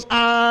emotions,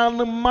 and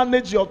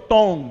manage your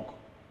tongue.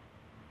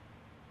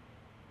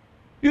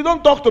 You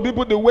don't talk to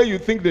people the way you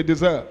think they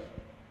deserve.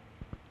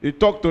 You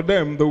talk to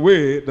them the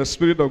way the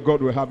Spirit of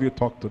God will have you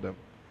talk to them.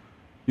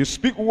 You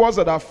speak words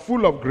that are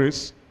full of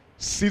grace,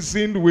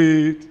 seasoned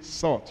with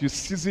salt. You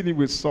season it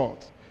with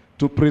salt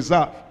to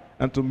preserve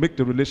and to make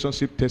the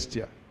relationship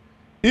tastier.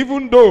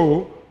 Even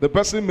though the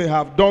person may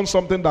have done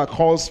something that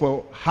calls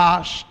for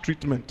harsh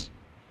treatment.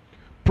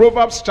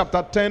 Proverbs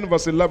chapter 10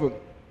 verse 11.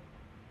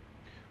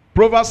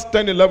 Proverbs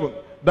 10:11.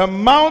 The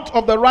mouth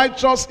of the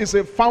righteous is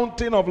a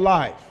fountain of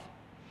life,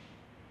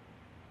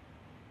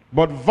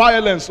 but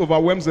violence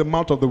overwhelms the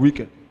mouth of the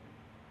wicked.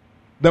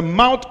 The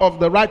mouth of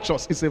the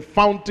righteous is a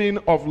fountain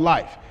of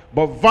life,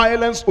 but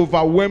violence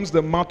overwhelms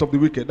the mouth of the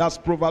wicked. That's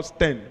Proverbs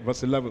 10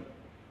 verse 11.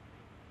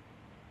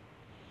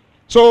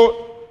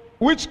 So,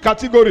 which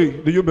category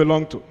do you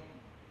belong to?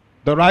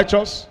 The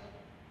righteous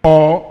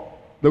or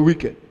the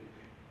wicked?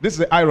 This is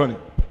the irony.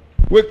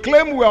 We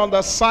claim we are on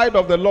the side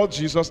of the Lord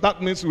Jesus.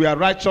 That means we are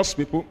righteous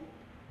people.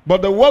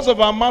 But the words of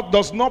our mouth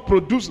does not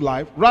produce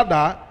life.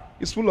 Rather,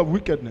 it's full of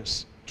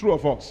wickedness. True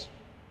of us.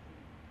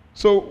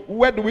 So,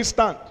 where do we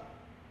stand?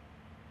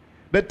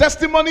 The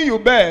testimony you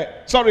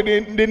bear,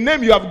 the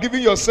name you have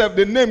given yourself,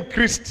 the name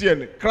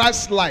Christian,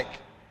 Christ-like,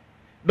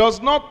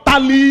 does not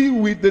tally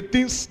with the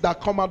things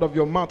that come out of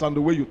your mouth and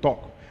the way you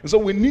talk. And so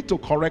we need to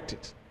correct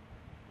it.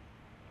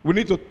 We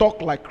need to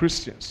talk like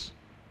Christians.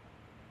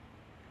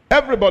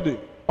 Everybody,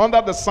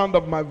 under the sound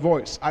of my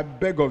voice, I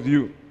beg of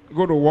you,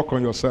 go to work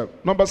on yourself.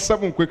 Number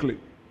 7, quickly.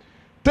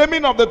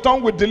 Taming of the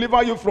tongue will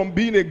deliver you from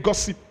being a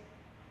gossip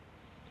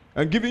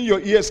and giving your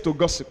ears to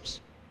gossips.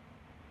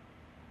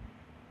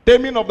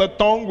 Taming of the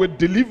tongue will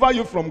deliver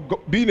you from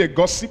being a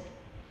gossip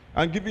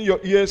and giving your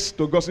ears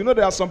to gossip. You know,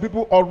 there are some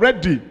people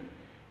already,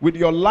 with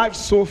your life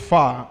so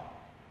far,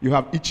 you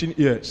have itching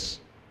ears.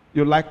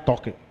 You like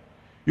talking.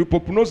 You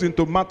prognose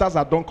into matters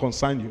that don't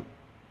concern you.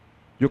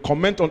 You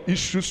comment on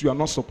issues you are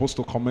not supposed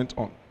to comment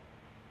on.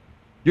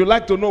 You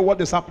like to know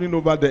what is happening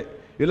over there.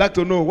 You like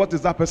to know what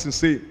is that person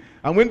saying.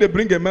 And when they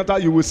bring a matter,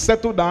 you will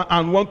settle down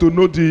and want to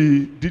know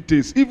the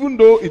details, even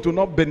though it will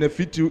not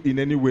benefit you in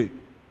any way.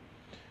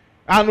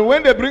 And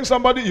when they bring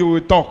somebody, you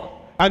will talk.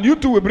 And you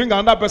too will bring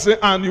another person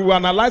and you will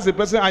analyze the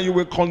person and you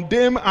will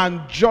condemn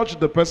and judge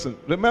the person.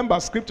 Remember,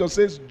 scripture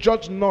says,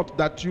 judge not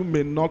that you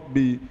may not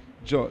be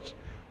judged.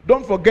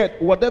 Don't forget,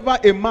 whatever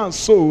a man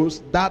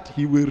sows, that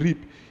he will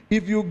reap.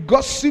 If you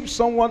gossip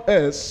someone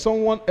else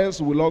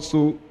will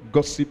also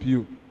gossip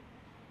you.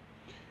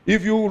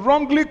 If you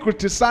wrongly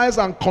criticize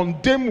and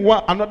condemn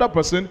another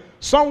person,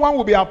 someone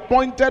will be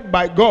appointed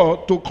by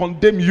God to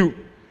condemn you.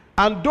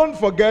 And don't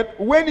forget,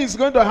 when it's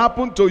going to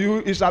happen to you,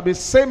 it shall be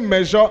same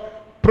measure,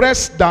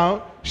 pressed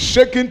down,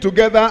 shaken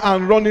together,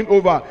 and running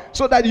over,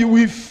 so that you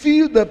will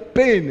feel the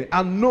pain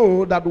and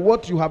know that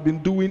what you have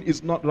been doing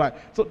is not right.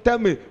 So tell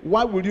me,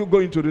 why will you go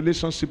into a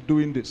relationship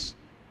doing this?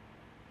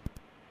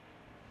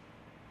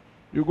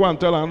 You go and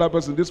tell another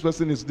person, this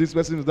person is this,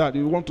 person is that.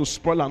 You want to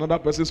spoil another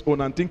person's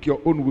own and think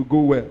your own will go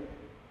well.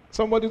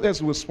 Somebody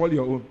else will spoil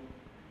your own.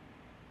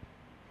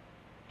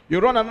 You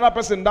run another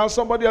person down,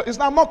 somebody else.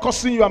 I'm not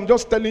cursing you, I'm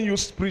just telling you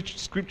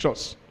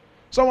scriptures.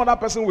 Some other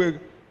person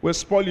will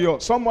spoil you.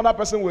 Some other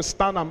person will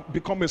stand and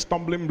become a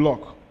stumbling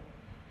block.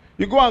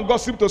 You go and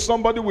gossip to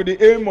somebody with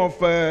the aim of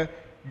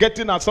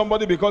getting at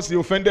somebody because he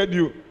offended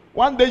you.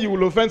 One day you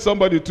will offend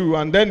somebody too,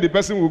 and then the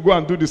person will go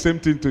and do the same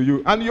thing to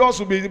you. And yours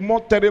will be more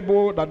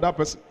terrible than that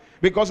person,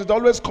 because it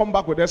always comes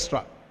back with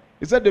extra.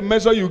 He said the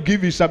measure you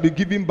give, it shall be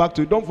given back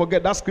to you. Don't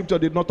forget, that scripture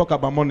did not talk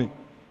about money.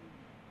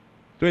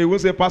 So he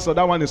won't say, Pastor,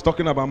 that one is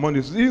talking about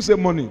money. He didn't say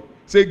money.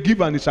 Say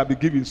give and it shall be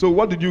given. So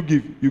what did you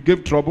give? You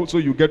gave trouble, so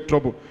you get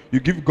trouble. You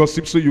give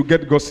gossip, so you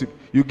get gossip.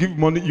 You give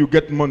money, you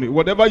get money.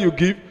 Whatever you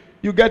give,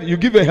 you get. You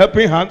give a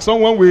helping hand,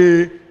 someone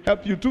will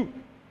help you too.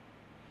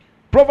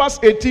 Proverbs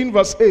 18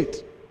 verse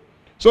 8.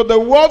 So the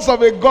words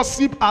of a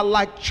gossip are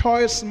like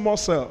choice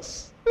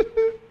morsels.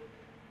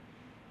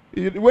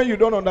 When you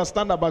don't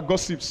understand about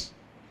gossips,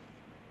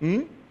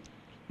 you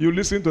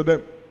listen to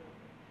them.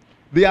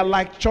 They are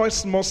like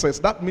choice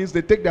morsels. That means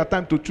they take their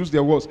time to choose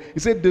their words.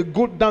 He said they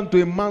go down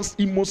to a man's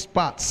inmost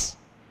parts,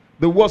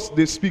 the words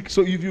they speak.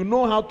 So if you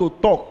know how to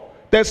talk,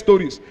 tell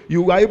stories,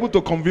 you are able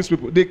to convince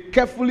people. They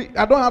carefully,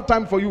 I don't have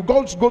time for you.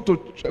 Go to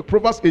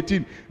Proverbs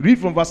 18, read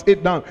from verse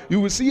 8 down. You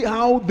will see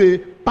how they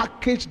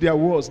package their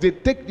words. They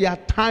take their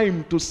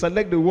time to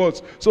select the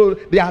words. So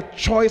they are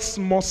choice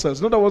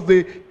morsels. In other words,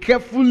 they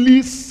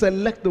carefully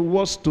select the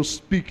words to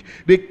speak.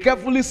 They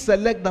carefully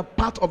select the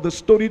part of the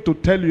story to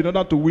tell you in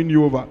order to win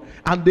you over.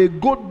 And they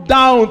go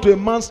down to a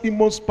man's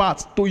inmost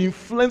parts to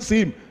influence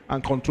him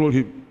and control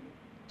him.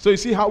 So you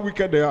see how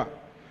wicked they are.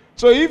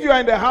 So if you are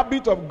in the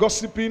habit of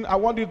gossiping, I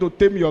want you to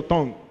tame your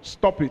tongue.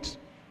 Stop it.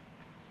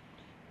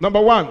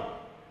 Number one,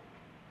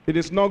 it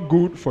is not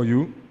good for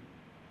you.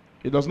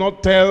 It does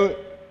not tell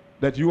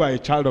that you are a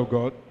child of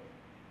God.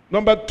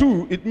 Number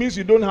two, it means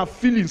you don't have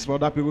feelings for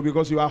other people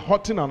because you are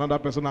hurting another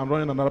person and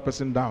running another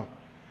person down.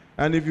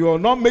 And if you are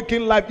not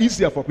making life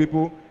easier for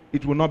people,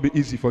 it will not be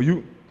easy for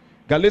you.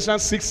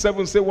 Galatians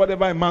 6:7 says,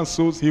 whatever a man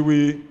sows, he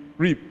will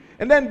reap.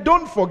 And then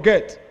don't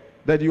forget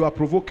that you are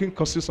provoking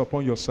curses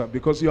upon yourself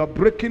because you are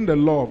breaking the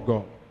law of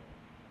God.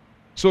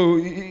 So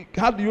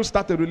how do you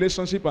start a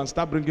relationship and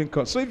start bringing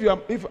curse? So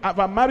if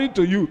I'm married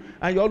to you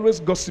and you're always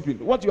gossiping,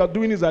 what you are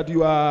doing is that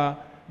you are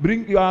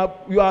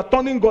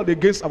turning God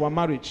against our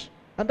marriage,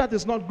 and that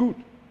is not good.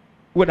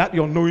 Without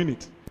you're knowing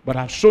it, but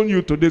I've shown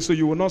you today, so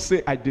you will not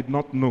say I did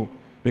not know,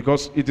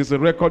 because it is a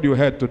record you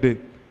heard today.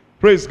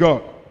 Praise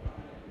God.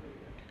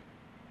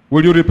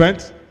 Will you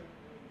repent?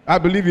 I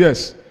believe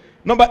yes.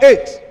 Number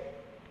 8.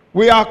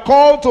 We are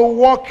called to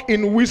walk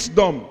in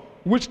wisdom,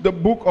 which the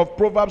book of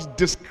Proverbs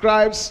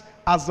describes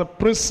as a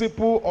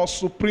principle or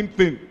supreme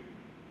thing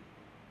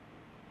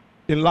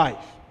in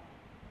life.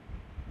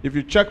 If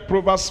you check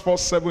Proverbs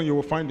 4:7, you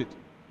will find it.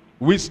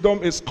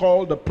 Wisdom is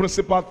called the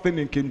principal thing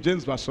in King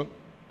James Version.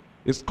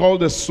 It's called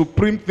the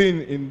supreme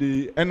thing in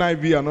the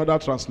NIV and other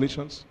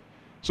translations.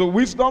 So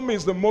wisdom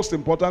is the most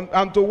important,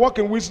 and to walk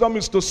in wisdom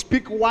is to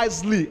speak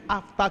wisely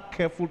after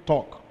careful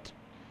talk.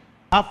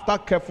 After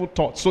careful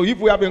thought. So if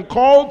we have been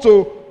called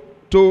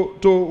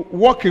to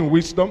walk in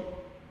wisdom,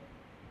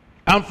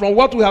 and from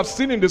what we have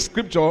seen in the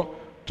scripture,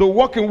 to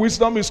walk in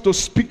wisdom is to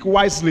speak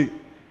wisely.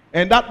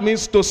 And that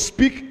means to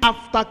speak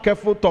after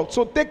careful thought.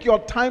 So take your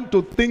time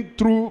to think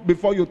through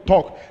before you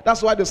talk.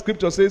 That's why the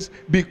scripture says,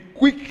 be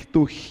quick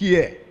to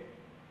hear.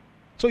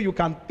 So you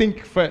can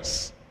think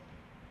first.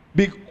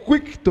 Be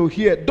quick to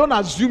hear. Don't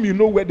assume you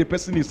know where the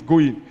person is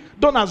going.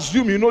 Don't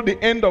assume you know the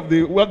end of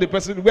where the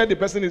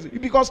person is.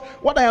 Because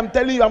what I am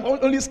telling you, I'm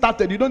only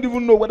started. You don't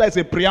even know whether it's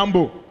a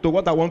preamble to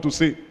what I want to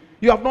say.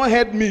 You have not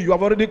heard me. You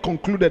have already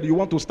concluded you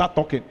want to start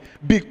talking.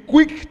 Be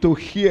quick to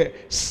hear,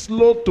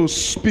 slow to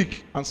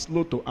speak, and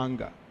slow to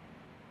anger.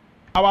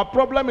 Our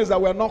problem is that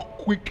we are not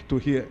quick to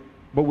hear,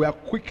 but we are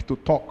quick to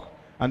talk.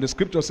 And the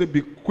scripture says,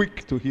 be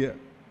quick to hear.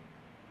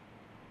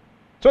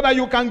 So that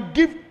you can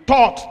give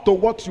thought to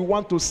what you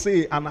want to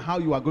say and how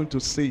you are going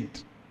to say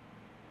it.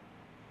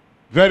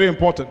 Very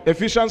important.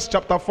 Ephesians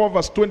chapter 4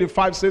 verse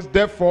 25 says,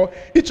 therefore,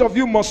 each of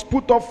you must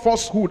put off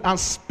falsehood and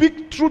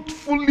speak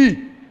truthfully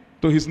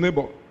to his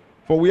neighbor.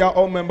 For we are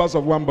all members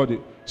of one body.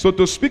 So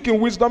to speak in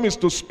wisdom is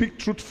to speak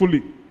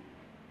truthfully.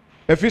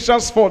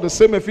 Ephesians 4, the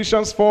same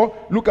Ephesians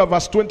 4, look at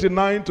verse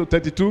 29 to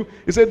 32.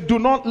 It said, do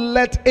not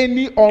let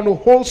any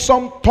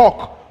unwholesome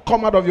talk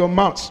come out of your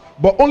mouths,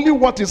 but only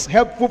what is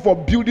helpful for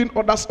building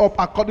others up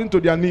according to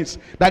their needs,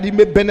 that it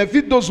may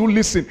benefit those who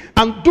listen.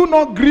 And do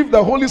not grieve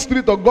the Holy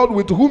Spirit of God,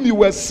 with whom you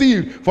were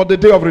sealed for the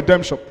day of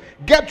redemption.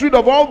 Get rid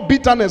of all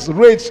bitterness,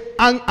 rage,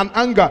 and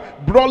anger,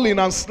 brawling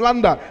and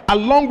slander,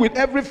 along with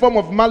every form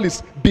of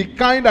malice. Be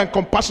kind and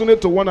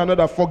compassionate to one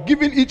another,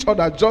 forgiving each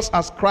other just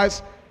as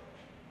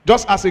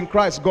in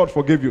Christ God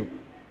forgave you.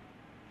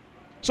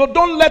 So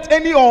don't let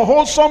any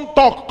unwholesome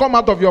talk come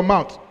out of your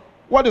mouth.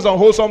 What is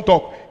unwholesome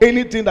talk?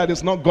 Anything that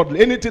is not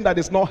godly, anything that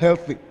is not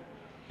healthy.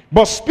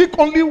 But speak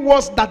only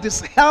words that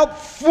is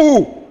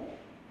helpful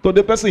to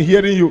the person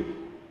hearing you.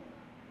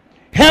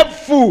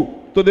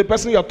 Helpful to the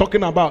person you're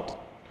talking about.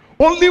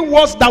 Only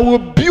words that will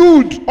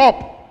build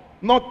up,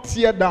 not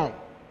tear down.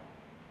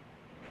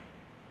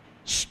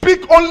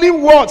 Speak only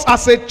words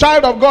as a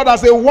child of God,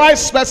 as a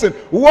wise person.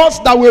 Words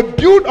that will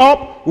build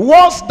up,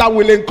 words that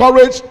will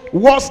encourage,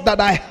 words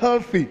that are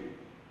healthy,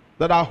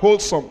 that are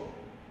wholesome.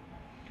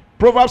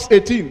 Proverbs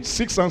 18,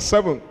 6 and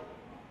 7.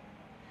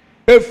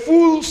 A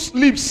fool's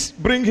lips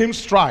bring him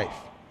strife,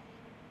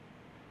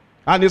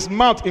 and his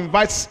mouth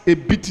invites a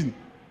beating.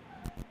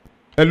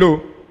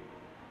 Hello?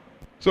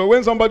 So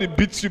when somebody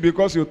beats you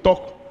because you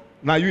talk,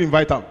 now you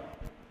invite them.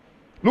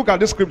 Look at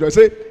this scripture. It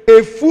says,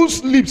 a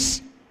fool's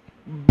lips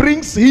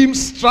brings him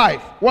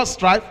strife. What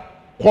strife?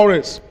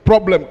 Quarrels,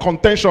 problem,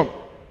 contention.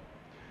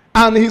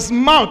 And his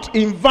mouth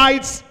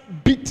invites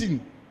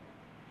beating.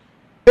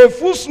 A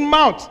fool's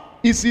mouth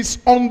is his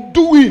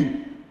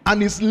undoing,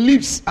 and his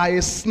lips are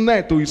a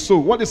snare to his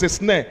soul. What is a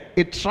snare?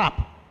 A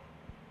trap.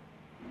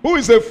 Who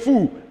is a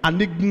fool? An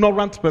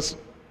ignorant person.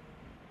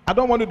 I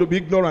don't want you to be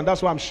ignorant.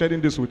 That's why I'm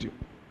sharing this with you.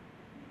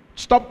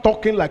 Stop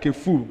talking like a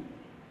fool.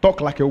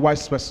 Talk like a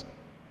wise person.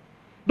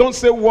 Don't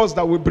say words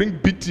that will bring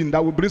beating,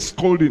 that will bring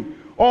scolding.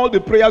 All the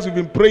prayers you've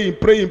been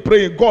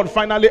praying, God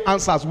finally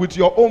answers. With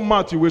your own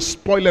mouth, you will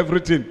spoil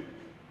everything.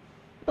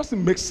 It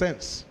doesn't make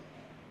sense.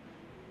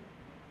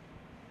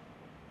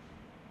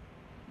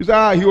 You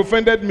say, he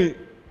offended me.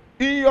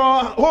 In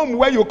your home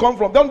where you come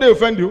from, don't they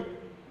offend you?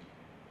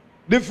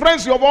 The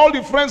friends, you have all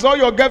the friends, all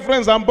your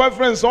girlfriends and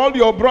boyfriends, all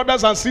your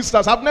brothers and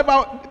sisters, they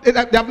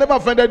have never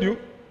offended you.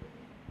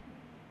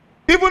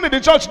 Even in the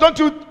church, don't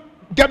you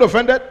get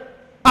offended?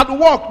 At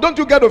work, don't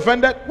you get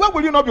offended? Where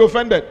will you not be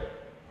offended?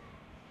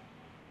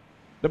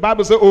 The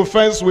Bible says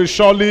offense will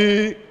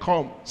surely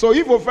come. So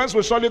if offense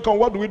will surely come,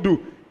 what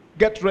do?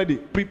 Get ready.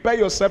 Prepare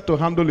yourself to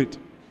handle it.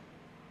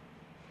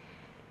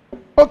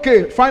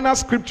 Okay, final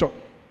scripture.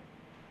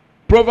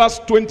 Proverbs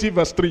 20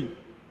 verse 3.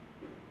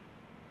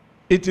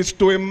 It is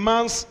to a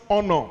man's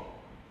honor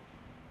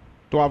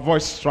to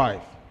avoid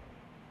strife.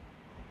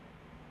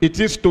 It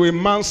is to a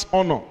man's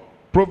honor.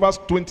 Proverbs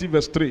 20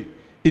 verse 3.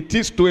 It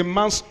is to a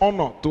man's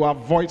honor to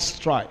avoid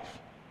strife,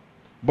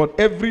 but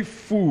every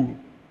fool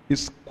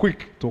is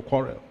quick to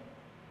quarrel.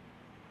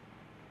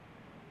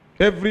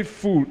 Every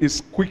fool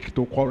is quick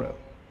to quarrel.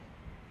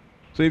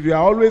 So if you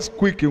are always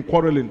quick in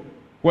quarreling,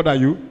 what are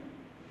you?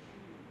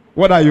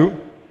 What are you?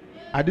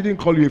 I didn't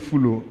call you a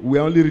fool. We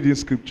are only reading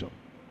scripture.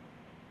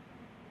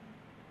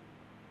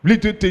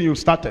 Little thing you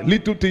started.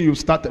 Little thing you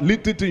started.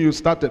 Little thing you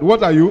started.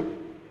 What are you?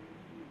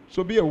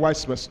 So be a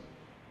wise person.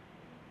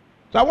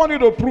 So I want you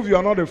to prove you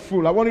are not a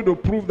fool. I want you to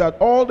prove that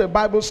all the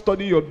Bible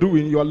study you're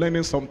doing, you're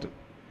learning something.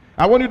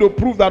 I want you to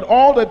prove that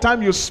all the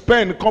time you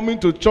spend coming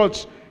to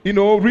church,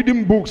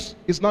 reading books,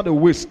 is not a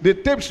waste. The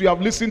tapes you have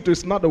listened to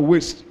is not a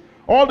waste.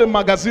 All the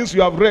magazines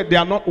you have read, they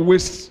are not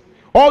waste.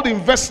 All the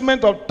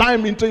investment of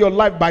time into your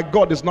life by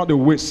God is not a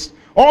waste.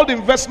 All the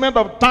investment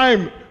of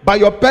time by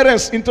your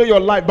parents into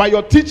your life, by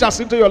your teachers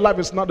into your life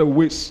is not a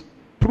waste.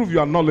 Prove you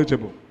are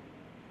knowledgeable.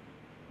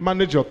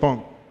 Manage your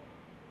tongue.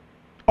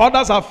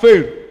 Others have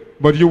failed,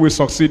 but you will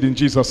succeed in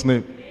Jesus'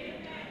 name. Amen.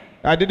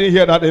 I didn't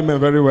hear that amen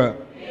very well.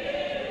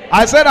 Amen.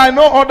 I said, I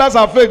know others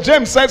have failed.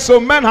 James said, so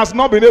man has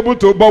not been able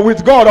to, but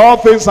with God all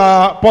things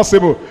are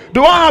possible.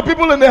 Do I have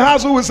people in the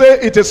house who will say,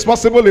 it is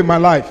possible in my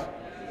life?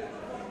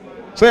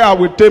 Say, I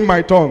will tame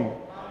my tongue.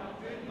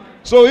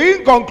 So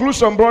in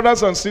conclusion,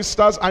 brothers and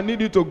sisters, I need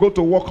you to go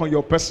to work on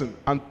your person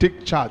and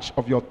take charge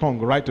of your tongue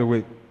right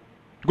away.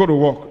 Go to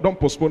work. Don't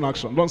postpone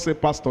action. Don't say,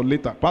 pastor,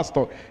 later.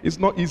 Pastor, it's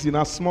not easy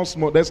now.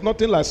 Small. There's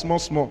nothing like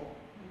small.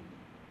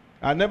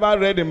 I never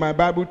read in my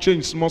Bible,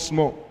 change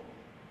small.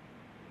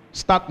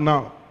 Start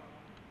now.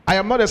 I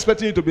am not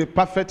expecting you to be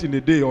perfect in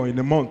a day or in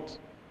a month.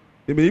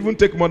 It may even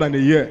take more than a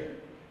year.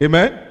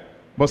 Amen?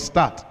 But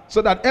start.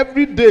 So that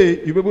every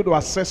day you'll be able to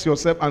assess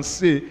yourself and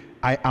say,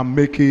 I am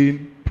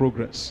making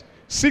progress.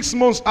 6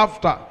 months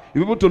after,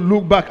 you'll be able to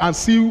look back and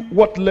see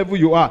what level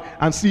you are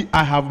and see,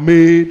 I have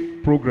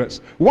made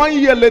progress. 1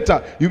 year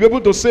later, you'll be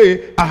able to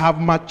say, I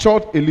have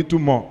matured a little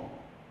more.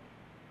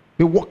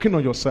 Be working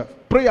on yourself.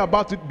 Pray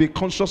about it. Be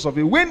conscious of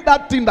it. When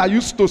that thing that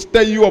used to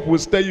stir you up will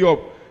stir you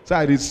up, say,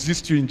 I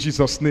resist you in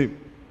Jesus' name.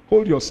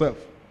 Hold yourself.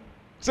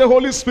 Say,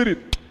 Holy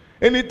Spirit,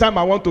 anytime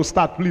I want to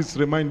start, please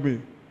remind me.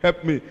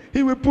 Help me.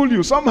 He will pull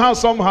you.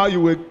 Somehow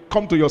you will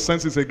come to your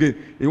senses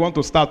again. You want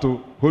to start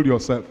to hold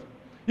yourself.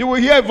 You will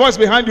hear a voice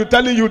behind you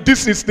telling you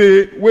this is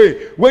the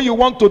way, when you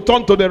want to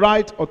turn to the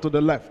right or to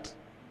the left.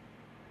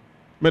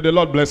 May the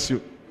Lord bless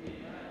you.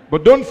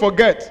 But don't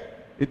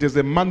forget, it is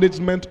the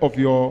management of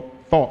your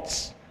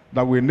thoughts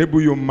that will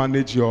enable you to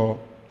manage your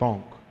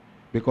tongue.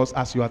 Because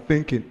as you are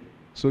thinking,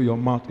 so your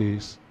mouth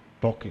is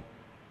talking.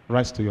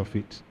 Rise to your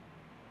feet.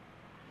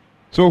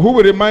 So who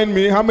will remind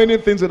me, how many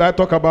things did I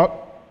talk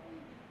about?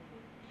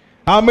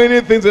 How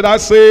many things did I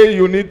say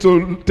you need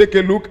to take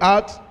a look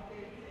at?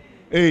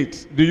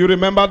 8. Do you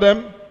remember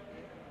them?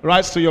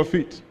 Rise to your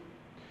feet.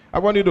 I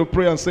want you to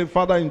pray and say,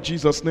 Father, in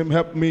Jesus' name,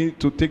 help me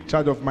to take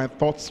charge of my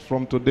thoughts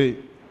from today.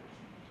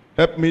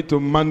 Help me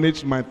to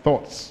manage my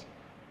thoughts.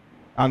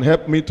 And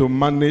help me to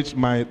manage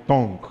my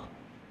tongue.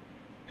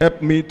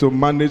 Help me to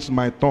manage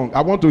my tongue.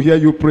 I want to hear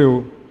you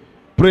pray.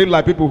 Pray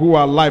like people who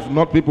are alive,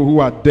 not people who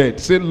are dead.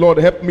 Say, Lord,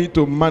 help me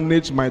to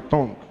manage my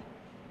tongue.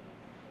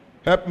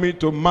 Help me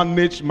to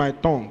manage my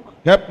tongue.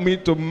 Help me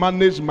to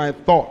manage my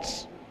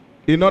thoughts.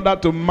 In order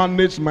to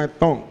manage my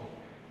tongue,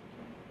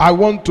 I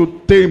want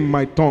to tame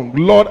my tongue.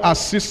 Lord,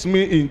 assist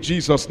me in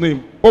Jesus'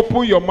 name.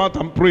 Open your mouth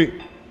and pray.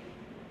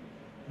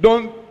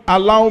 Don't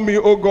allow me,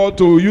 oh God,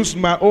 to use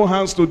my own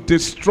hands to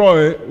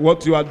destroy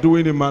what you are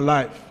doing in my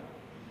life.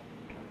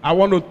 I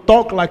want to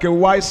talk like a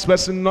wise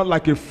person, not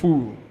like a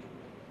fool.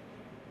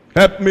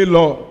 Help me,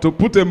 Lord, to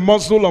put a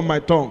muzzle on my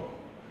tongue.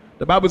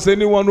 The Bible says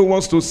anyone who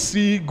wants to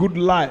see good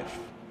life,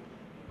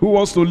 who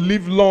wants to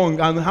live long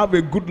and have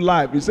a good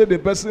life, he said the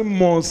person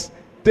must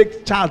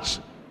take charge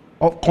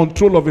of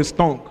control of his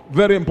tongue.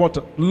 Very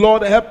important.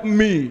 Lord, help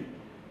me.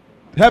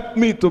 Help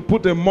me to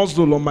put a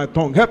muzzle on my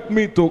tongue. Help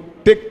me to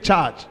take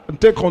charge and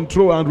take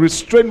control and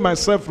restrain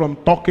myself from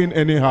talking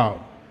anyhow.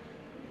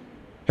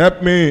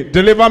 Help me.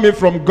 Deliver me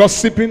from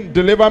gossiping.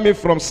 Deliver me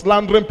from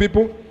slandering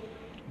people.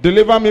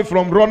 Deliver me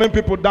from running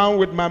people down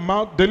with my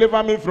mouth.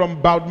 Deliver me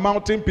from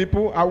bad-mouthing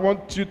people. I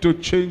want you to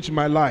change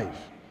my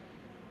life.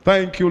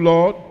 Thank you,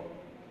 Lord.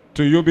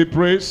 To you be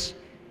praise.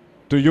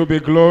 To you be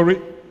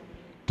glory.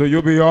 To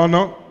you be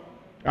honor.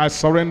 I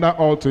surrender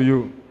all to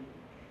you.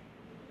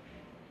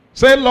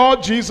 Say,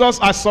 Lord Jesus,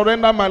 I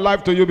surrender my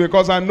life to you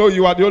because I know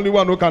you are the only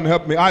one who can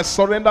help me. I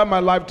surrender my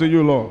life to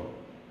you, Lord.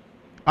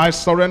 I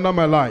surrender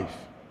my life.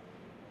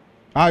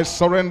 I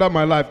surrender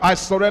my life. I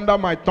surrender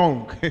my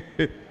tongue.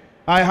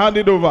 I hand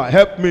it over.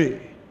 Help me.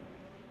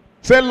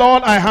 Say,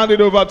 Lord, I hand it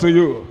over to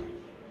you.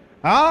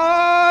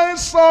 I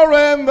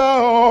surrender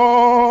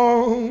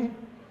all.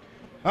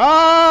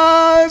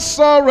 I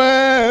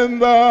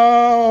surrender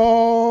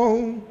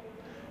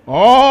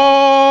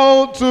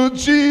all to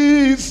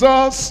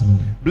Jesus,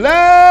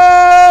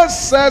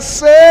 blessed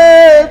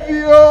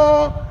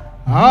Savior.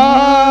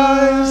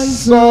 I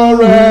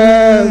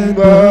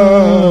surrender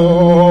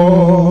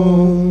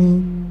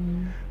all.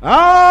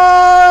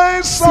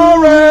 I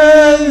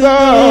surrender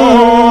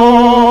all.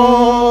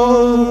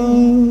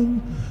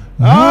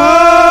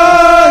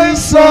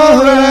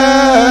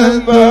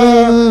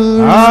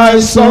 I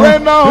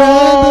surrender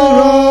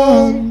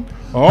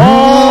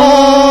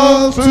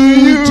all to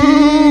you,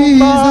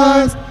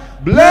 Jesus,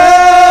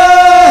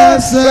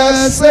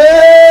 blessed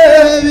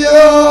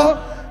Savior.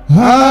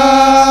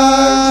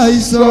 I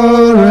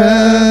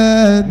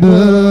surrender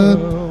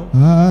all.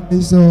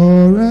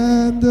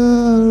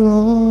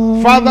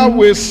 Father,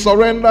 we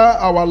surrender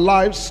our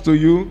lives to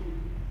you.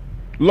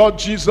 Lord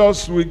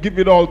Jesus, we give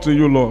it all to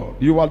you, Lord.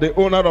 You are the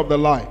owner of the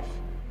life.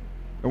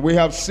 And we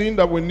have seen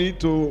that we need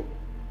to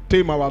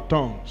tame our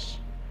tongues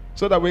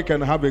so that we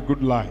can have a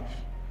good life,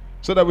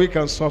 so that we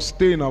can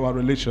sustain our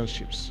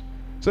relationships,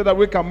 so that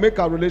we can make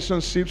our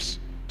relationships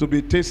to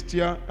be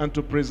tastier and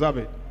to preserve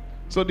it.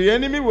 So the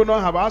enemy will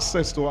not have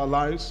access to our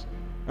lives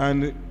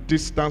and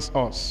distance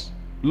us.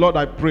 Lord,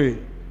 I pray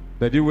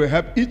that you will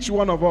help each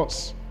one of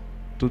us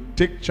to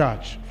take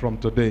charge from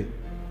today,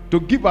 to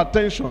give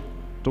attention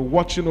to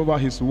watching over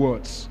his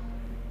words,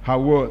 her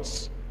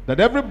words, that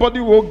everybody,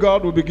 oh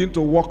God, will begin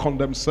to work on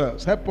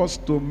themselves. Help us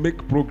to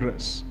make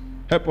progress.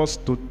 Help us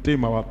to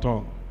tame our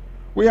tongue.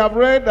 We have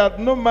read that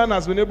no man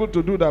has been able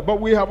to do that,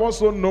 but we have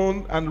also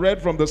known and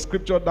read from the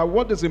scripture that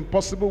what is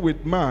impossible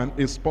with man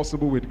is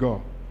possible with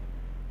God.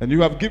 And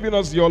you have given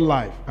us your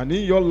life, and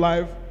in your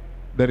life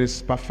there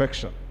is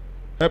perfection.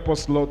 Help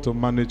us, Lord, to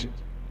manage it.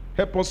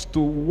 Help us to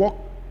walk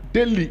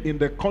daily in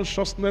the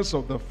consciousness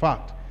of the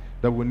fact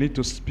that we need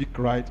to speak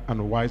right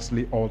and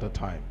wisely all the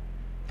time.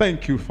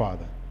 Thank you,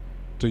 Father.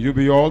 To you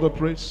be all the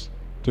praise.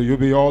 To you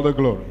be all the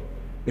glory.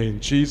 In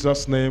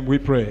Jesus' name we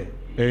pray.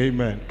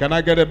 Amen. Can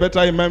I get a better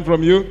amen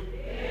from you?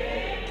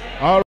 Amen.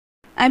 All right.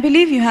 I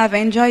believe you have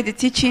enjoyed the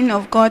teaching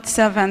of God's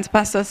servant,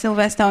 Pastor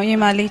Sylvester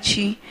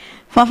Oyemalechi.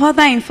 For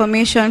further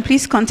information,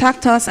 please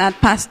contact us at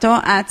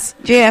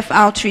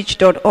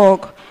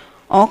pastor@jfoutreach.org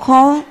or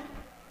call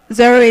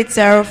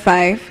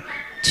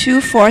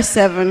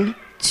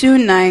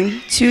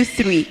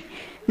 0805-247-2923,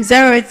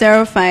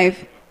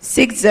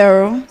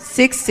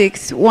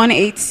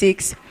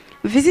 0805-6066-186.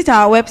 Visit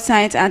our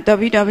website at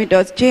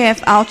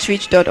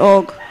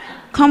www.jfoutreach.org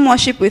Come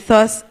worship with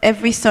us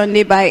every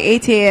Sunday by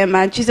 8 a.m.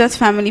 at Jesus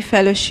Family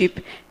Fellowship,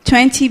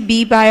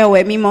 20B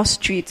Bayowemimo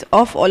Street,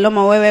 off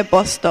Olomowewe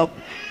Bus Stop,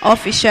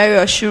 off Ishari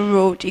Osun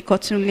Road,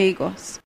 Ikotun, Lagos.